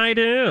trainer? I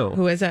do.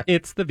 Who is it?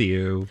 It's The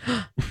View.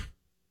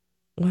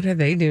 What do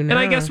they do now? And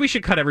I guess we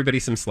should cut everybody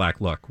some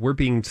slack. Look, we're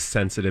being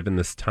sensitive in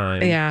this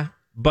time. Yeah.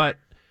 But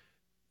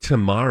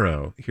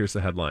tomorrow, here's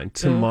the headline.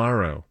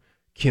 Tomorrow,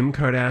 Kim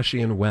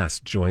Kardashian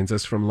West joins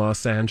us from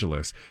Los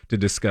Angeles to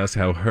discuss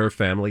how her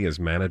family is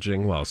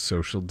managing while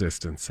social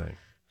distancing.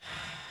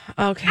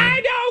 Okay.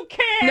 I don't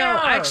care. No,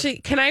 actually,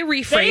 can I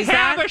rephrase they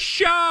that? have a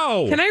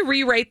show. Can I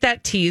rewrite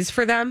that tease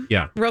for them?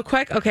 Yeah. Real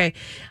quick? Okay.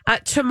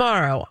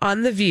 Tomorrow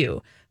on The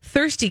View,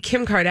 thirsty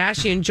Kim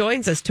Kardashian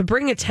joins us to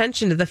bring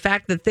attention to the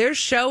fact that their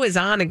show is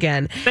on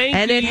again.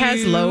 It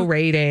has low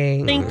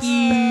ratings. Thank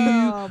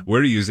you.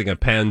 We're using a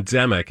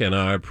pandemic and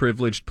our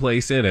privileged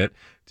place in it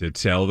to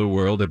tell the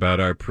world about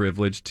our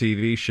privileged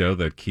TV show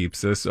that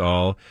keeps us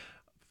all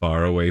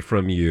far away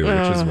from you,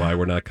 which is why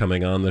we're not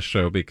coming on the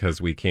show,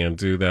 because we can't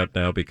do that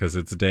now because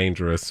it's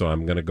dangerous. So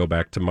I'm going to go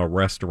back to my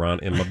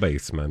restaurant in my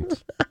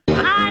basement.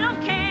 I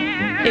don't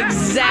care.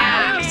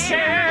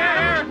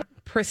 Exact.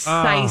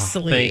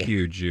 Precisely. Thank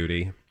you,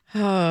 Judy.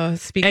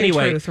 Speaking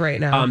truth right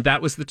now.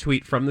 That was the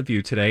tweet from The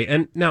View today.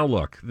 And now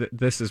look,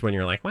 this is when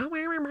you're like, well,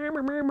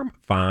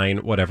 fine,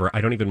 whatever.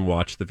 I don't even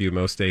watch The View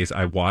most days.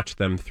 I watch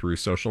them through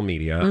social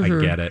media. I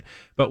get it.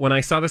 But when I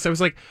saw this, I was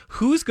like,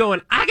 who's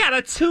going, I got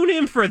to tune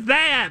in for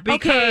that?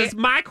 Because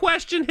my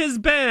question has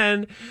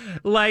been,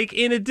 like,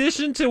 in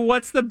addition to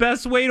what's the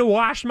best way to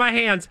wash my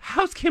hands,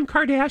 how's Kim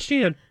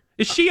Kardashian?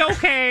 Is she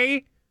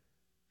okay?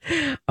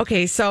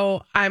 Okay,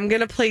 so I'm going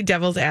to play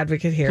devil's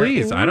advocate here.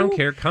 Please, I don't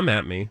care. Come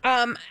at me.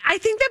 I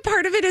think that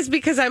part of it is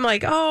because I'm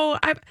like,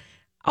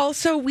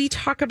 also we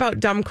talk about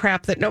dumb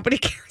crap that nobody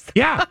cares about.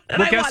 Yeah. And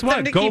Well, I guess want them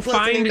what? to Go keep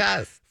listening to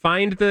us.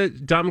 Find the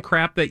dumb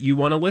crap that you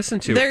want to listen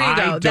to. There you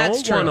go. I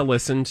That's don't want to true.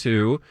 listen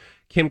to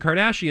Kim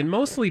Kardashian,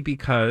 mostly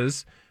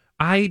because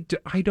I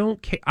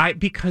don't care.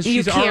 Because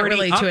You she's can't already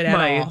relate up to it at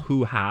my all.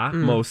 hoo-ha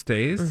most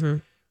days. Mm-hmm.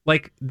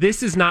 Like,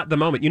 this is not the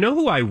moment. You know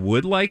who I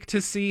would like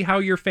to see how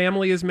your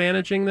family is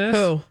managing this?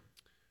 Who?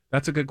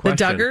 That's a good The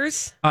question.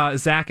 Duggars?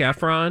 Zac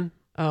Efron.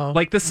 Oh.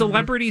 Like the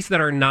celebrities that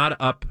are not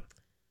up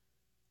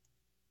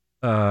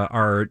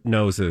our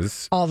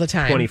noses All the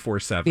time.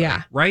 24/7.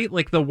 Yeah. Right?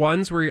 Like the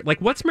ones where, like,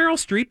 what's Meryl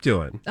Streep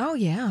doing? Oh,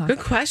 yeah. Good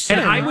question.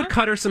 And I would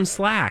cut her some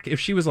slack if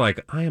she was like,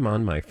 I am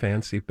on my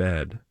fancy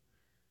bed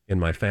in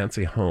my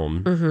fancy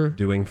home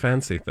doing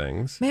fancy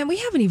things, Man, we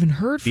haven't even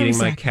heard from eating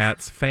my Zac.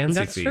 cat's fancy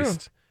That's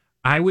feast. true.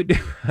 I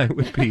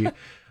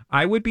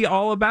would be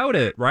all about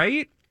it,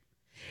 right?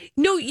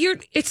 No,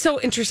 it's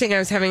so interesting.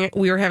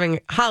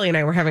 Holly and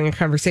I were having a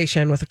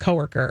conversation with a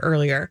coworker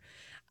earlier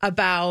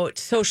about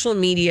social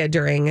media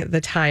during the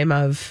time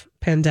of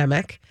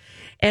pandemic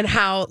and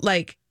how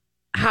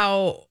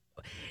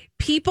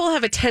people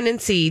have a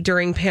tendency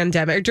during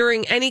pandemic or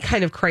during any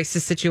kind of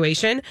crisis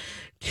situation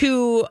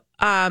to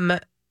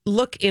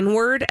look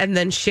inward and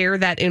then share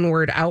that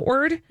inward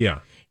outward. Yeah.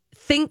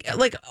 Think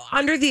like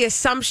under the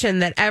assumption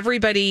that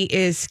everybody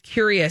is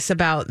curious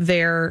about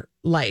their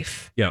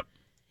life. Yeah.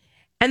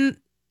 And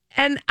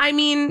I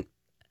mean,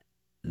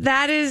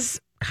 that is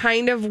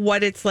kind of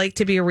what it's like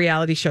to be a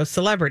reality show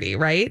celebrity,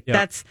 right? Yeah.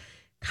 That's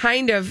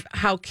kind of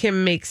how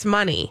Kim makes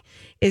money,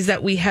 is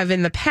that we have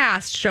in the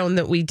past shown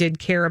that we did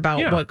care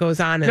about what goes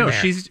on in there.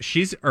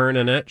 She's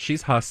earning it.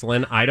 She's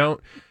hustling. I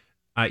don't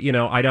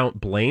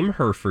blame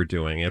her for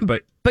doing it,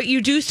 But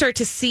you do start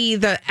to see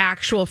the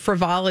actual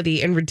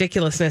frivolity and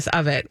ridiculousness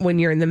of it when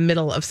you're in the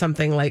middle of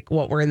something like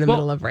what we're in the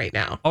middle of right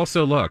now.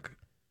 Also, look,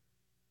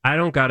 I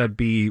don't got to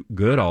be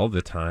good all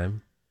the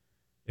time.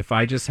 If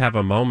I just have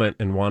a moment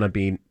and want to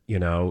be,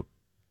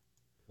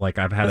 like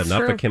I've had That's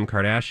enough true. of Kim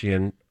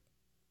Kardashian,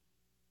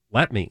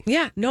 let me.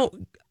 Yeah, no,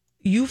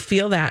 you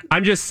feel that.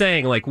 I'm just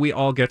saying, like, we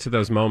all get to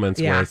those moments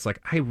Yeah. where it's like,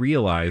 I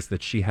realize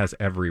that she has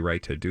every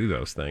right to do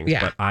those things,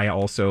 Yeah. but I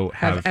also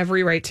Have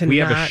every right to we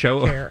not have a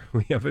show. care.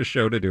 We have a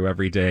show to do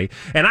every day,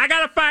 and I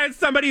gotta find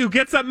somebody who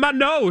gets up my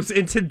nose.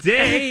 And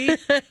today,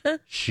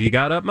 she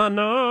got up my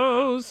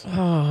nose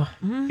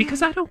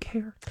because I don't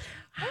care.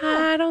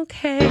 I don't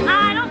care.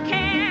 I don't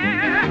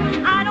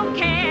care. I don't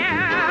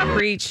care.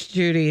 Preach,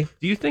 Judy.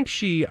 Do you think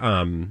she? No,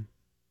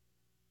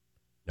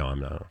 I'm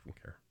not. I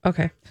don't care.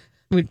 Okay.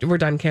 We're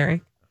done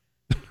caring.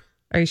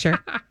 Are you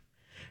sure?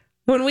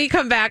 When we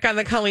come back on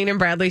the Colleen and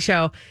Bradley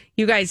show,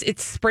 you guys,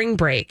 it's spring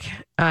break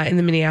in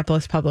the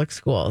Minneapolis public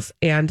schools,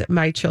 and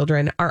my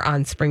children are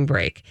on spring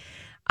break.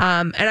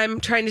 And I'm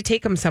trying to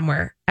take them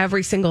somewhere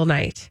every single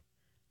night.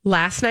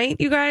 Last night,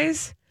 you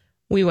guys,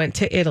 we went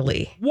to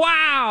Italy.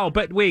 Wow!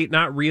 But wait,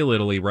 not real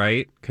Italy,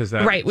 right? Because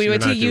Right, we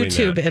went to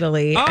YouTube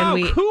Italy, and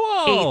we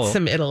cool. ate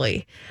some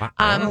Italy.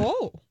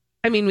 Oh.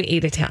 I mean, we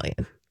ate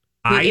Italian.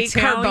 We ate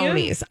Italian?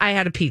 carbonis. I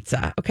had a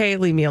pizza. Okay,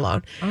 leave me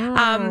alone.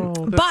 That's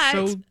but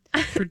so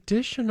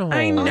traditional.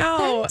 I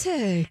know.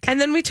 Authentic.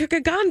 And then we took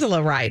a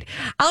gondola ride.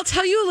 I'll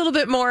tell you a little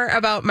bit more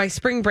about my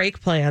spring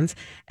break plans.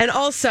 And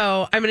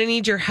also, I'm going to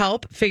need your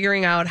help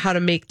figuring out how to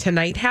make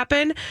tonight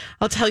happen.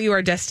 I'll tell you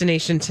our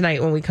destination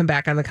tonight when we come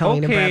back on the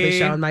Colleen and Bradley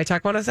show on My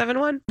Talk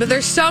 107.1. But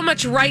there's so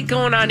much right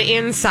going on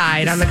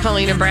inside on the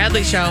Colleen and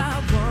Bradley show.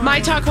 My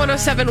Talk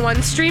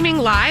 107.1 streaming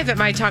live at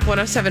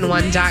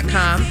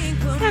mytalk1071.com.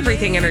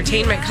 Everything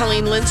Entertainment.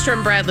 Colleen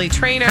Lindstrom, Bradley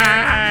Trainer.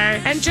 Hi.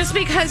 And just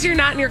because you're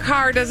not in your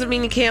car doesn't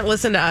mean you can't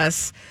listen to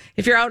us.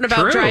 If you're out and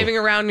about True. driving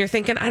around and you're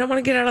thinking, I don't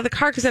want to get out of the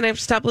car because then I have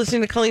to stop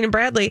listening to Colleen and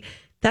Bradley,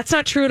 that's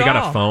not true at You all.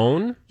 got a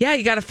phone? Yeah,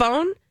 you got a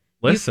phone?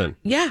 Listen.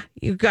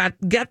 You got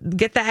get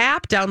the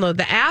app, download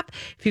the app.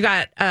 If you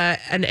got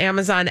an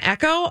Amazon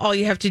Echo, all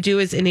you have to do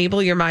is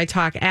enable your My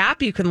Talk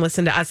app. You can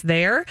listen to us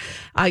there.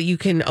 You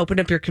can open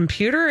up your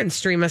computer and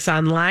stream us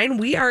online.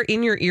 We are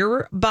in your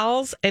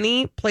earballs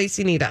any place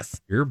you need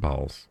us.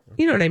 Earballs.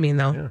 You know what I mean,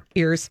 though. Yeah.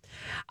 Ears.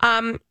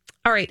 All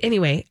right.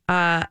 Anyway,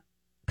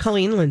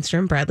 Colleen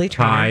Lindstrom, Bradley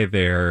Trainer. Hi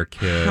there,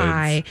 kids.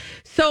 Hi.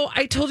 So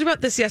I told you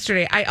about this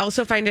yesterday. I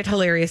also find it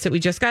hilarious that we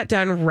just got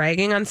done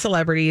ragging on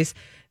celebrities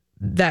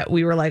that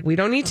we were like, we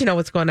don't need to know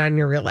what's going on in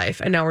your real life.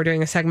 And now we're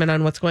doing a segment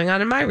on what's going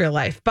on in my real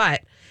life.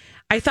 But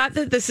I thought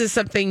that this is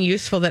something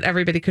useful that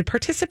everybody could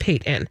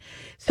participate in.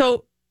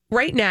 So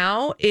right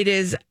now it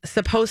is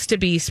supposed to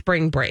be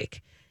spring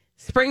break.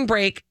 Spring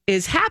break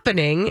is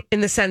happening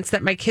in the sense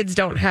that my kids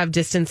don't have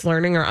distance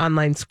learning or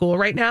online school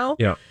right now.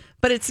 Yeah.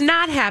 But it's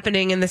not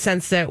happening in the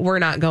sense that we're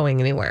not going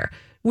anywhere.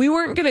 We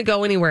weren't going to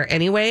go anywhere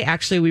anyway.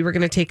 Actually, we were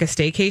going to take a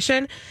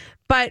staycation,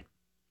 but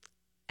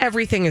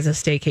everything is a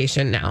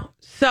staycation now.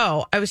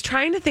 So I was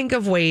trying to think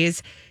of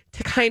ways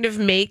to kind of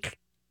make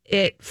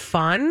it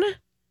fun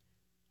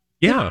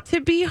Yeah.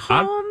 to be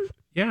home.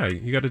 Yeah,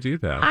 you got to do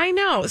that. I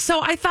know.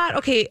 So I thought,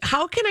 okay,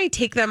 how can I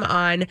take them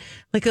on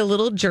like a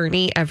little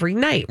journey every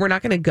night? We're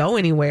not going to go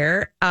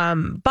anywhere.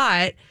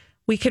 But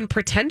we can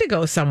pretend to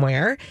go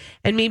somewhere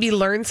and maybe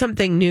learn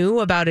something new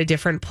about a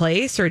different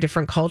place or a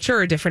different culture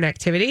or a different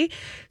activity.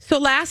 So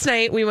last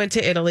night we went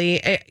to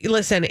Italy.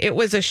 Listen, it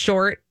was a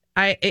short,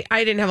 I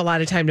didn't have a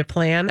lot of time to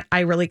plan. I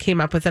really came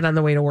up with it on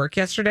the way to work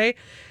yesterday.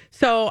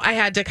 So I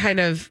had to kind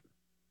of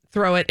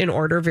throw it in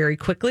order very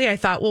quickly. I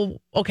thought, well,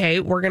 okay,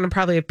 we're going to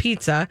probably have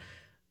pizza.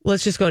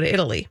 Let's just go to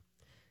Italy.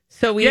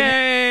 So we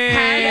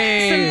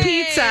had some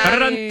pizza.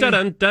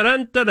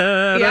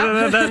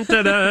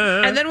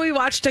 And then we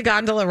watched a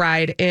gondola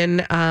ride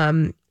in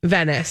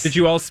Venice. Did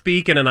you all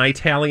speak in an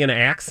Italian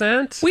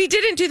accent? We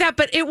didn't do that,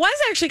 but it was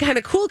actually kind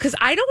of cool because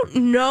I don't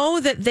know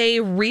that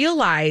they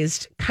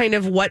realized kind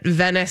of what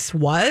Venice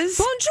was.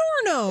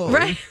 Buongiorno.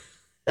 Right.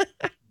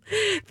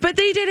 But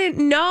they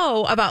didn't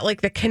know about like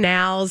the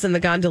canals and the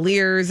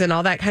gondoliers and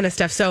all that kind of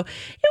stuff. So it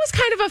was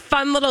kind of a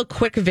fun little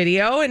quick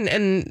video.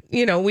 And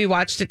you know, we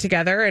watched it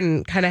together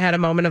and kind of had a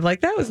moment of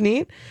like, that was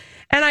neat.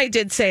 And I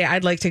did say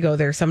I'd like to go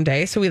there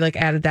someday. So we like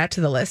added that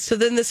to the list. So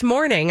then this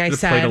morning I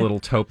said, played a little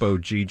Topo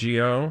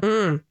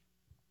Gigio.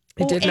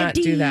 I did not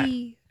do that.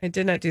 I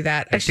did not do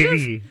that. I should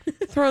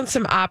have thrown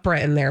some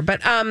opera in there.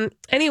 But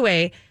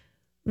anyway,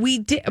 we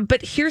did.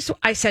 But here's what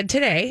I said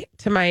today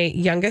to my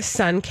youngest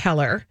son,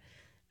 Keller.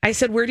 I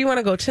said, where do you want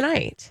to go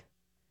tonight?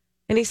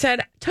 And he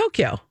said,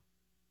 Tokyo.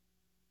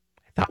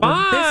 I thought,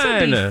 well, this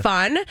will be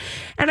fun.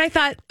 And I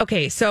thought,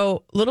 okay,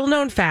 so little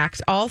known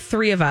fact, all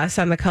three of us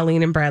on the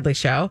Colleen and Bradley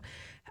show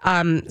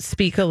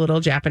speak a little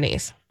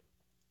Japanese.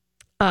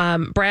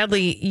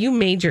 Bradley, you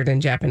majored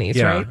in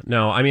Japanese, right?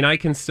 No, I mean, I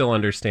can still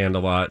understand a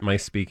lot. My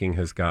speaking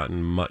has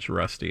gotten much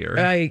rustier.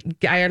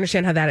 I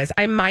understand how that is.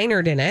 I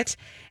minored in it.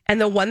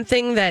 And the one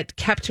thing that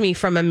kept me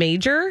from a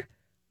major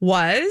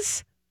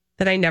was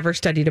that I never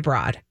studied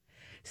abroad.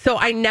 So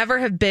I never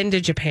have been to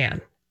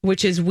Japan,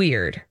 which is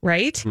weird,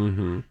 right?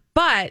 Mm-hmm.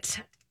 But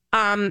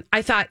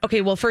I thought,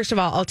 okay, well, first of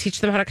all, I'll teach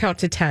them how to count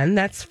to 10.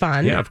 That's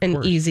fun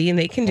and easy, and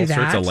they can do that.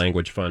 All sorts of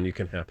language fun you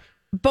can have.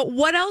 But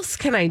what else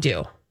can I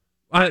do?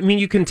 I mean,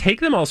 you can take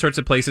them all sorts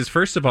of places.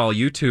 First of all,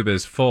 YouTube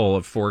is full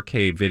of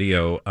 4K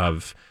video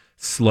of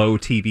slow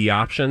TV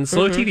options.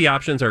 Slow TV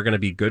options are going to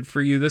be good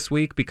for you this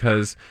week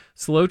because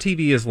slow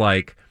TV is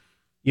like,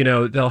 you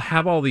know, they'll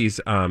have all these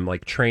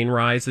like train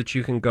rides that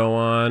you can go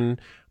on.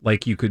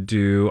 Like you could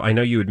do, I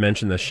know you had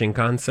mentioned the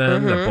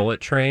Shinkansen, the bullet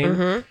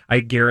train.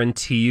 I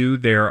guarantee you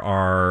there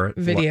are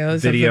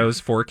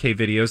videos, 4K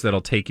videos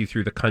that'll take you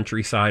through the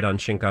countryside on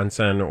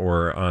Shinkansen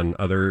or on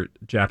other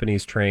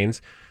Japanese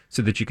trains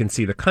so that you can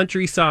see the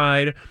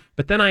countryside.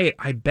 But then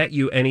I bet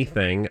you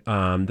anything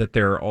that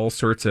there are all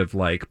sorts of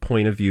like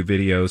point of view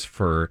videos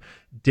for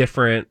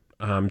different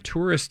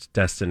tourist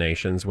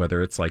destinations,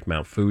 whether it's like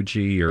Mount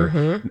Fuji or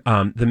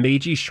the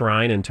Meiji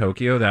Shrine in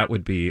Tokyo. That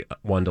would be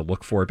one to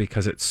look for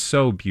because it's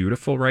so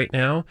beautiful right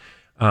now.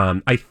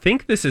 I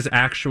think this is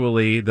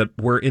actually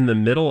we're in the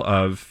middle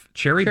of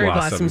cherry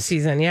blossom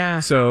season. Yeah.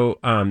 So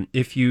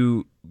if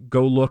you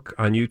go look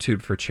on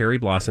YouTube for cherry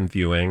blossom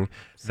viewing,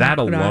 that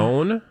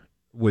alone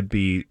would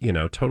be, you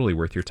know, totally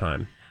worth your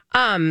time.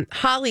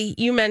 Holly,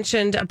 you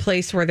mentioned a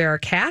place where there are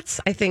cats.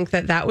 I think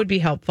that would be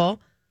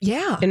helpful.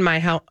 Yeah. In my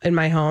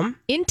home.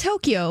 In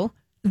Tokyo,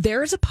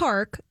 there's a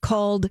park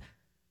called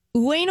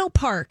Ueno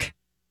Park,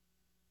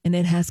 and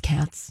it has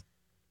cats.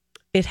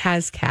 It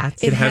has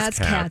cats. It has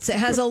cats. It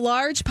has a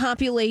large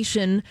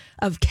population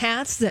of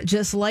cats that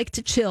just like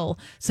to chill.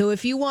 So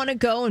if you want to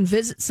go and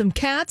visit some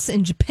cats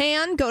in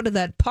Japan, go to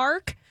that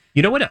park.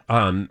 You know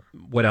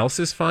what else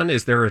is fun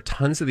is there are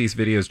tons of these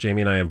videos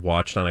Jamie and I have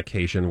watched on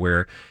occasion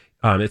where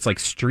it's like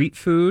street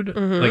food,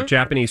 like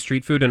Japanese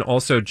street food, and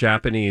also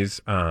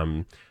Japanese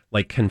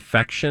like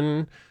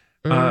confection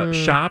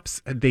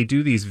shops. They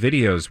do these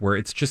videos where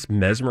it's just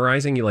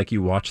mesmerizing.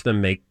 You watch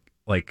them make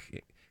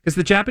like, because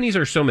the Japanese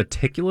are so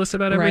meticulous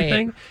about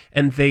everything, right.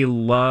 And they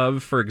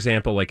love, for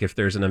example, like if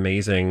there's an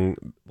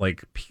amazing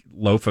like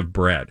loaf of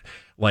bread,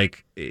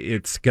 like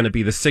it's going to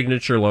be the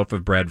signature loaf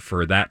of bread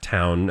for that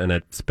town, and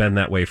it's been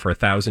that way for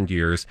 1,000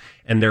 years.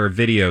 And there are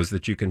videos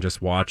that you can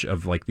just watch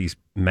of like these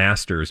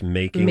masters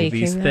making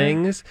these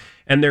things,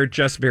 and they're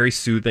just very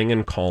soothing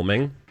and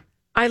calming.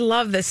 I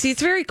love this. See,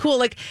 it's very cool.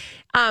 Like,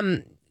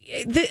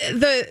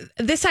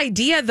 this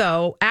idea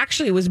though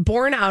actually was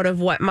born out of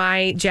what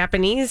my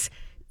Japanese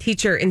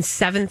teacher in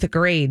 7th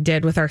grade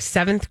did with our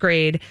 7th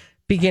grade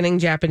beginning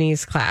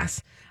Japanese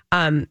class.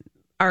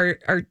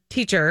 Our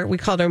teacher, we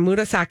called her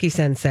Murasaki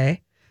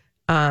Sensei.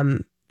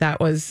 That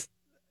was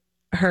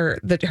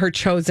her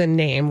chosen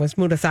name was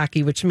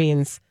Murasaki, which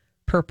means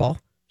purple.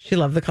 She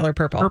loved the color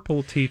purple.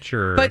 Purple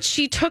teacher. But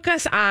she took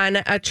us on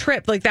a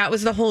trip. Like that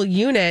was the whole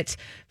unit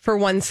for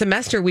one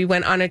semester. We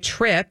went on a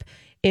trip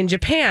in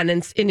Japan.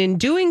 And in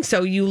doing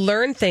so, you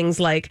learn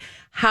things like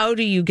how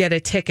do you get a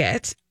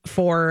ticket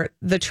for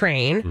the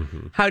train?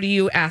 Mm-hmm. How do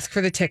you ask for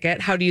the ticket?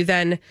 How do you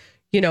then,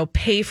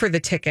 pay for the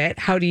ticket?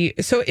 How do you,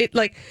 so it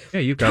like,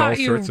 you've got all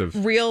sorts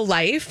of real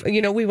life.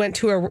 We went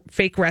to a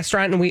fake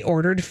restaurant and we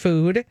ordered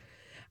food.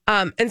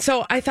 And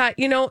so I thought,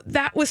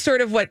 that was sort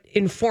of what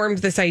informed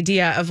this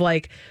idea of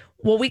like,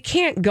 well, we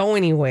can't go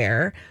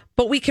anywhere, but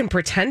but we can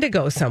pretend to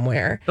go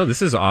somewhere. Oh,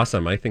 this is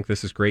awesome. I think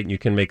this is great. And you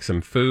can make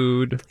some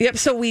food. Yep.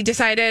 So we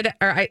decided,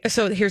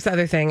 so here's the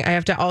other thing. I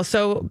have to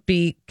also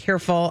be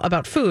careful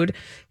about food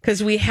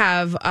because we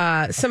have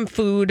some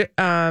food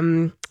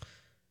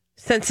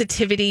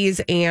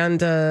sensitivities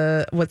and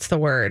what's the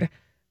word?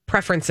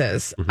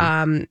 Preferences,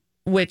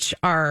 which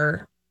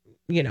are,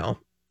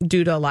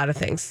 due to a lot of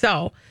things.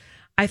 So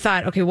I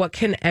thought, okay, what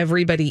can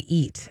everybody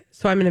eat?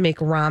 So I'm going to make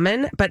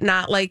ramen, but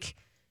not like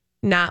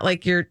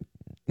your,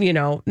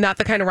 not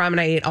the kind of ramen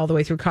I ate all the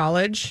way through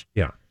college.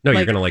 Yeah. No,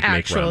 you're going to make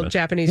actual ramen.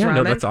 Japanese ramen.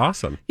 No, that's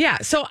awesome. Yeah.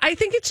 So I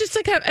think it's just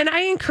and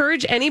I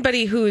encourage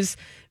anybody who's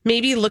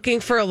maybe looking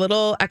for a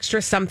little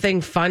extra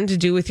something fun to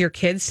do with your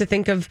kids to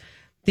think of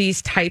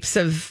these types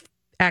of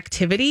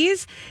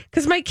activities,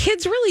 because my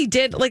kids really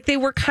did, they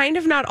were kind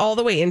of not all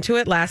the way into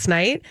it last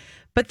night.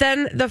 But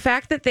then the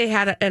fact that they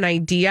had an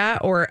idea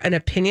or an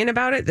opinion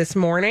about it this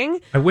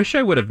morning. I wish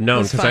I would have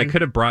known, because I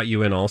could have brought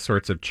you in all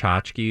sorts of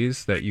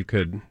tchotchkes that you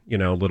could,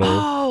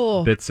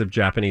 little bits of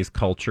Japanese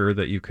culture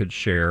that you could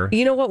share.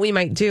 You know what we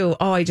might do?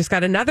 Oh, I just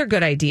got another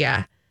good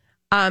idea.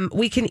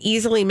 We can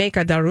easily make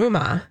a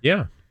daruma.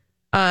 Yeah.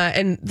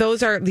 And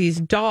those are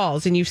these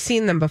dolls, and you've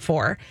seen them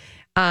before.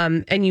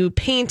 And you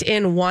paint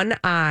in one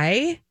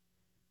eye.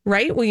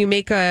 Right? Well, you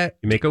make a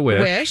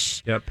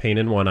wish. Yep, paint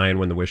in one eye, and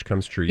when the wish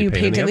comes true, you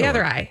paint in the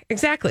other eye.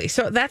 Exactly.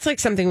 So that's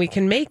something we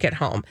can make at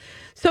home.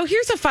 So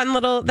here's a fun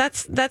little,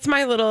 that's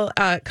my little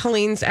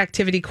Colleen's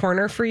activity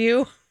corner for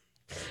you.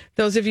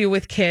 Those of you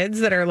with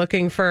kids that are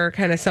looking for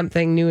kind of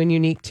something new and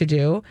unique to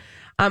do.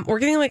 We're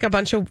getting a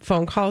bunch of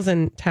phone calls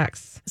and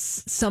texts.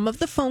 Some of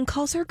the phone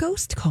calls are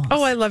ghost calls.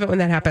 Oh, I love it when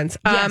that happens.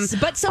 Yes,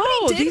 but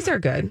somebody these are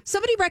good.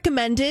 Somebody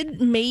recommended,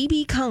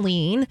 maybe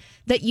Colleen,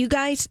 that you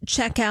guys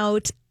check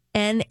out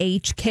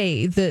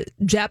NHK, the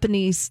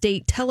Japanese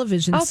state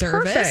television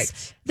service.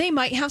 Perfect. They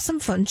might have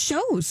some fun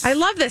shows. I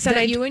love this.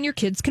 That you and your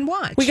kids can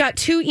watch. We got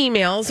 2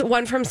 emails.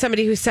 One from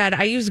somebody who said,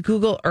 I use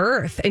Google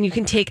Earth, and you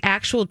can take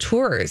actual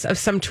tours of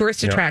some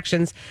tourist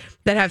attractions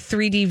that have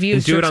 3D views.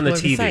 And do it on the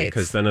TV,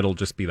 because then it'll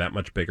just be that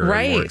much bigger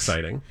and more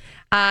exciting.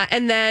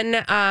 And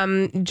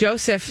then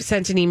Joseph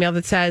sent an email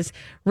that says,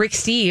 Rick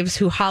Steves,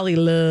 who Holly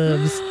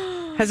loves,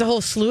 has a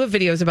whole slew of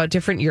videos about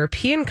different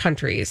European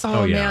countries.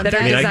 Oh yeah, that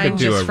are designed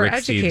just for Rick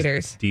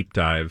educators. Steves deep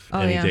dive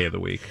any day of the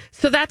week.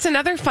 So that's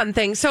another fun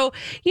thing. So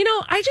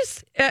I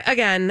just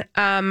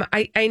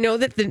I know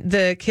that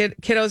the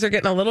kiddos are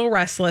getting a little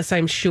restless,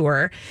 I'm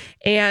sure,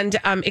 and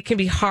it can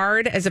be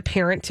hard as a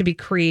parent to be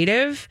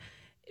creative,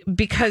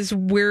 because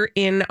we're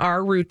in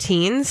our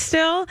routines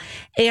still,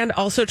 and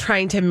also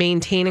trying to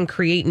maintain and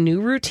create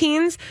new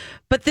routines.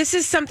 But this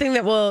is something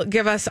that will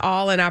give us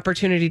all an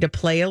opportunity to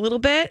play a little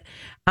bit.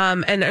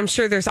 And I'm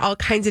sure there's all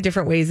kinds of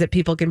different ways that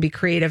people can be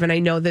creative. And I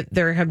know that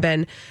there have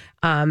been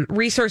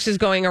resources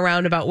going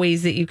around about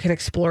ways that you can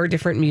explore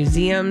different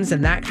museums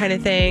and that kind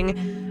of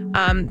thing.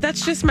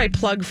 That's just my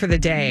plug for the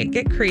day.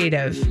 Get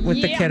creative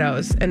with the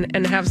kiddos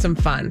and have some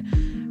fun.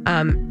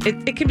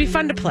 It can be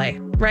fun to play,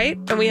 right?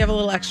 And we have a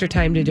little extra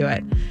time to do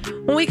it.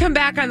 When we come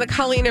back on the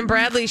Colleen and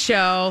Bradley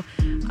show,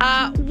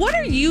 what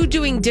are you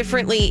doing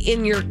differently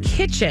in your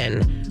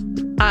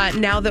kitchen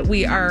now that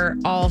we are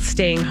all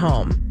staying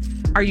home?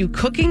 Are you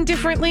cooking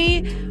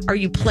differently? Are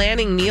you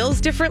planning meals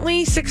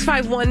differently?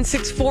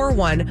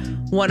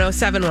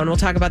 651-641-1071. We'll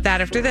talk about that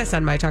after this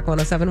on My Talk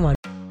 1071.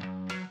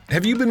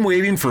 Have you been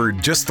waiting for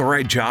just the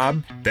right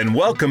job? Then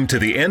welcome to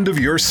the end of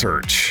your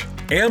search.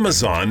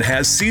 Amazon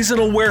has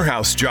seasonal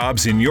warehouse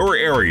jobs in your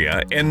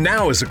area, and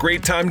now is a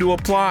great time to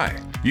apply.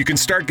 You can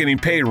start getting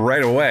paid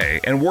right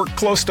away and work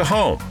close to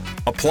home.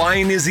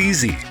 Applying is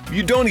easy.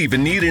 You don't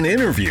even need an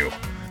interview.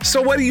 So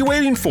what are you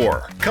waiting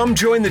for? Come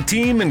join the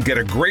team and get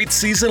a great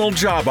seasonal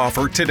job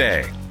offer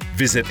today.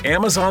 Visit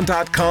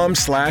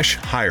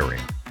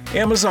Amazon.com/hiring.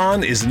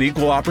 Amazon is an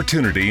equal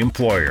opportunity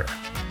employer.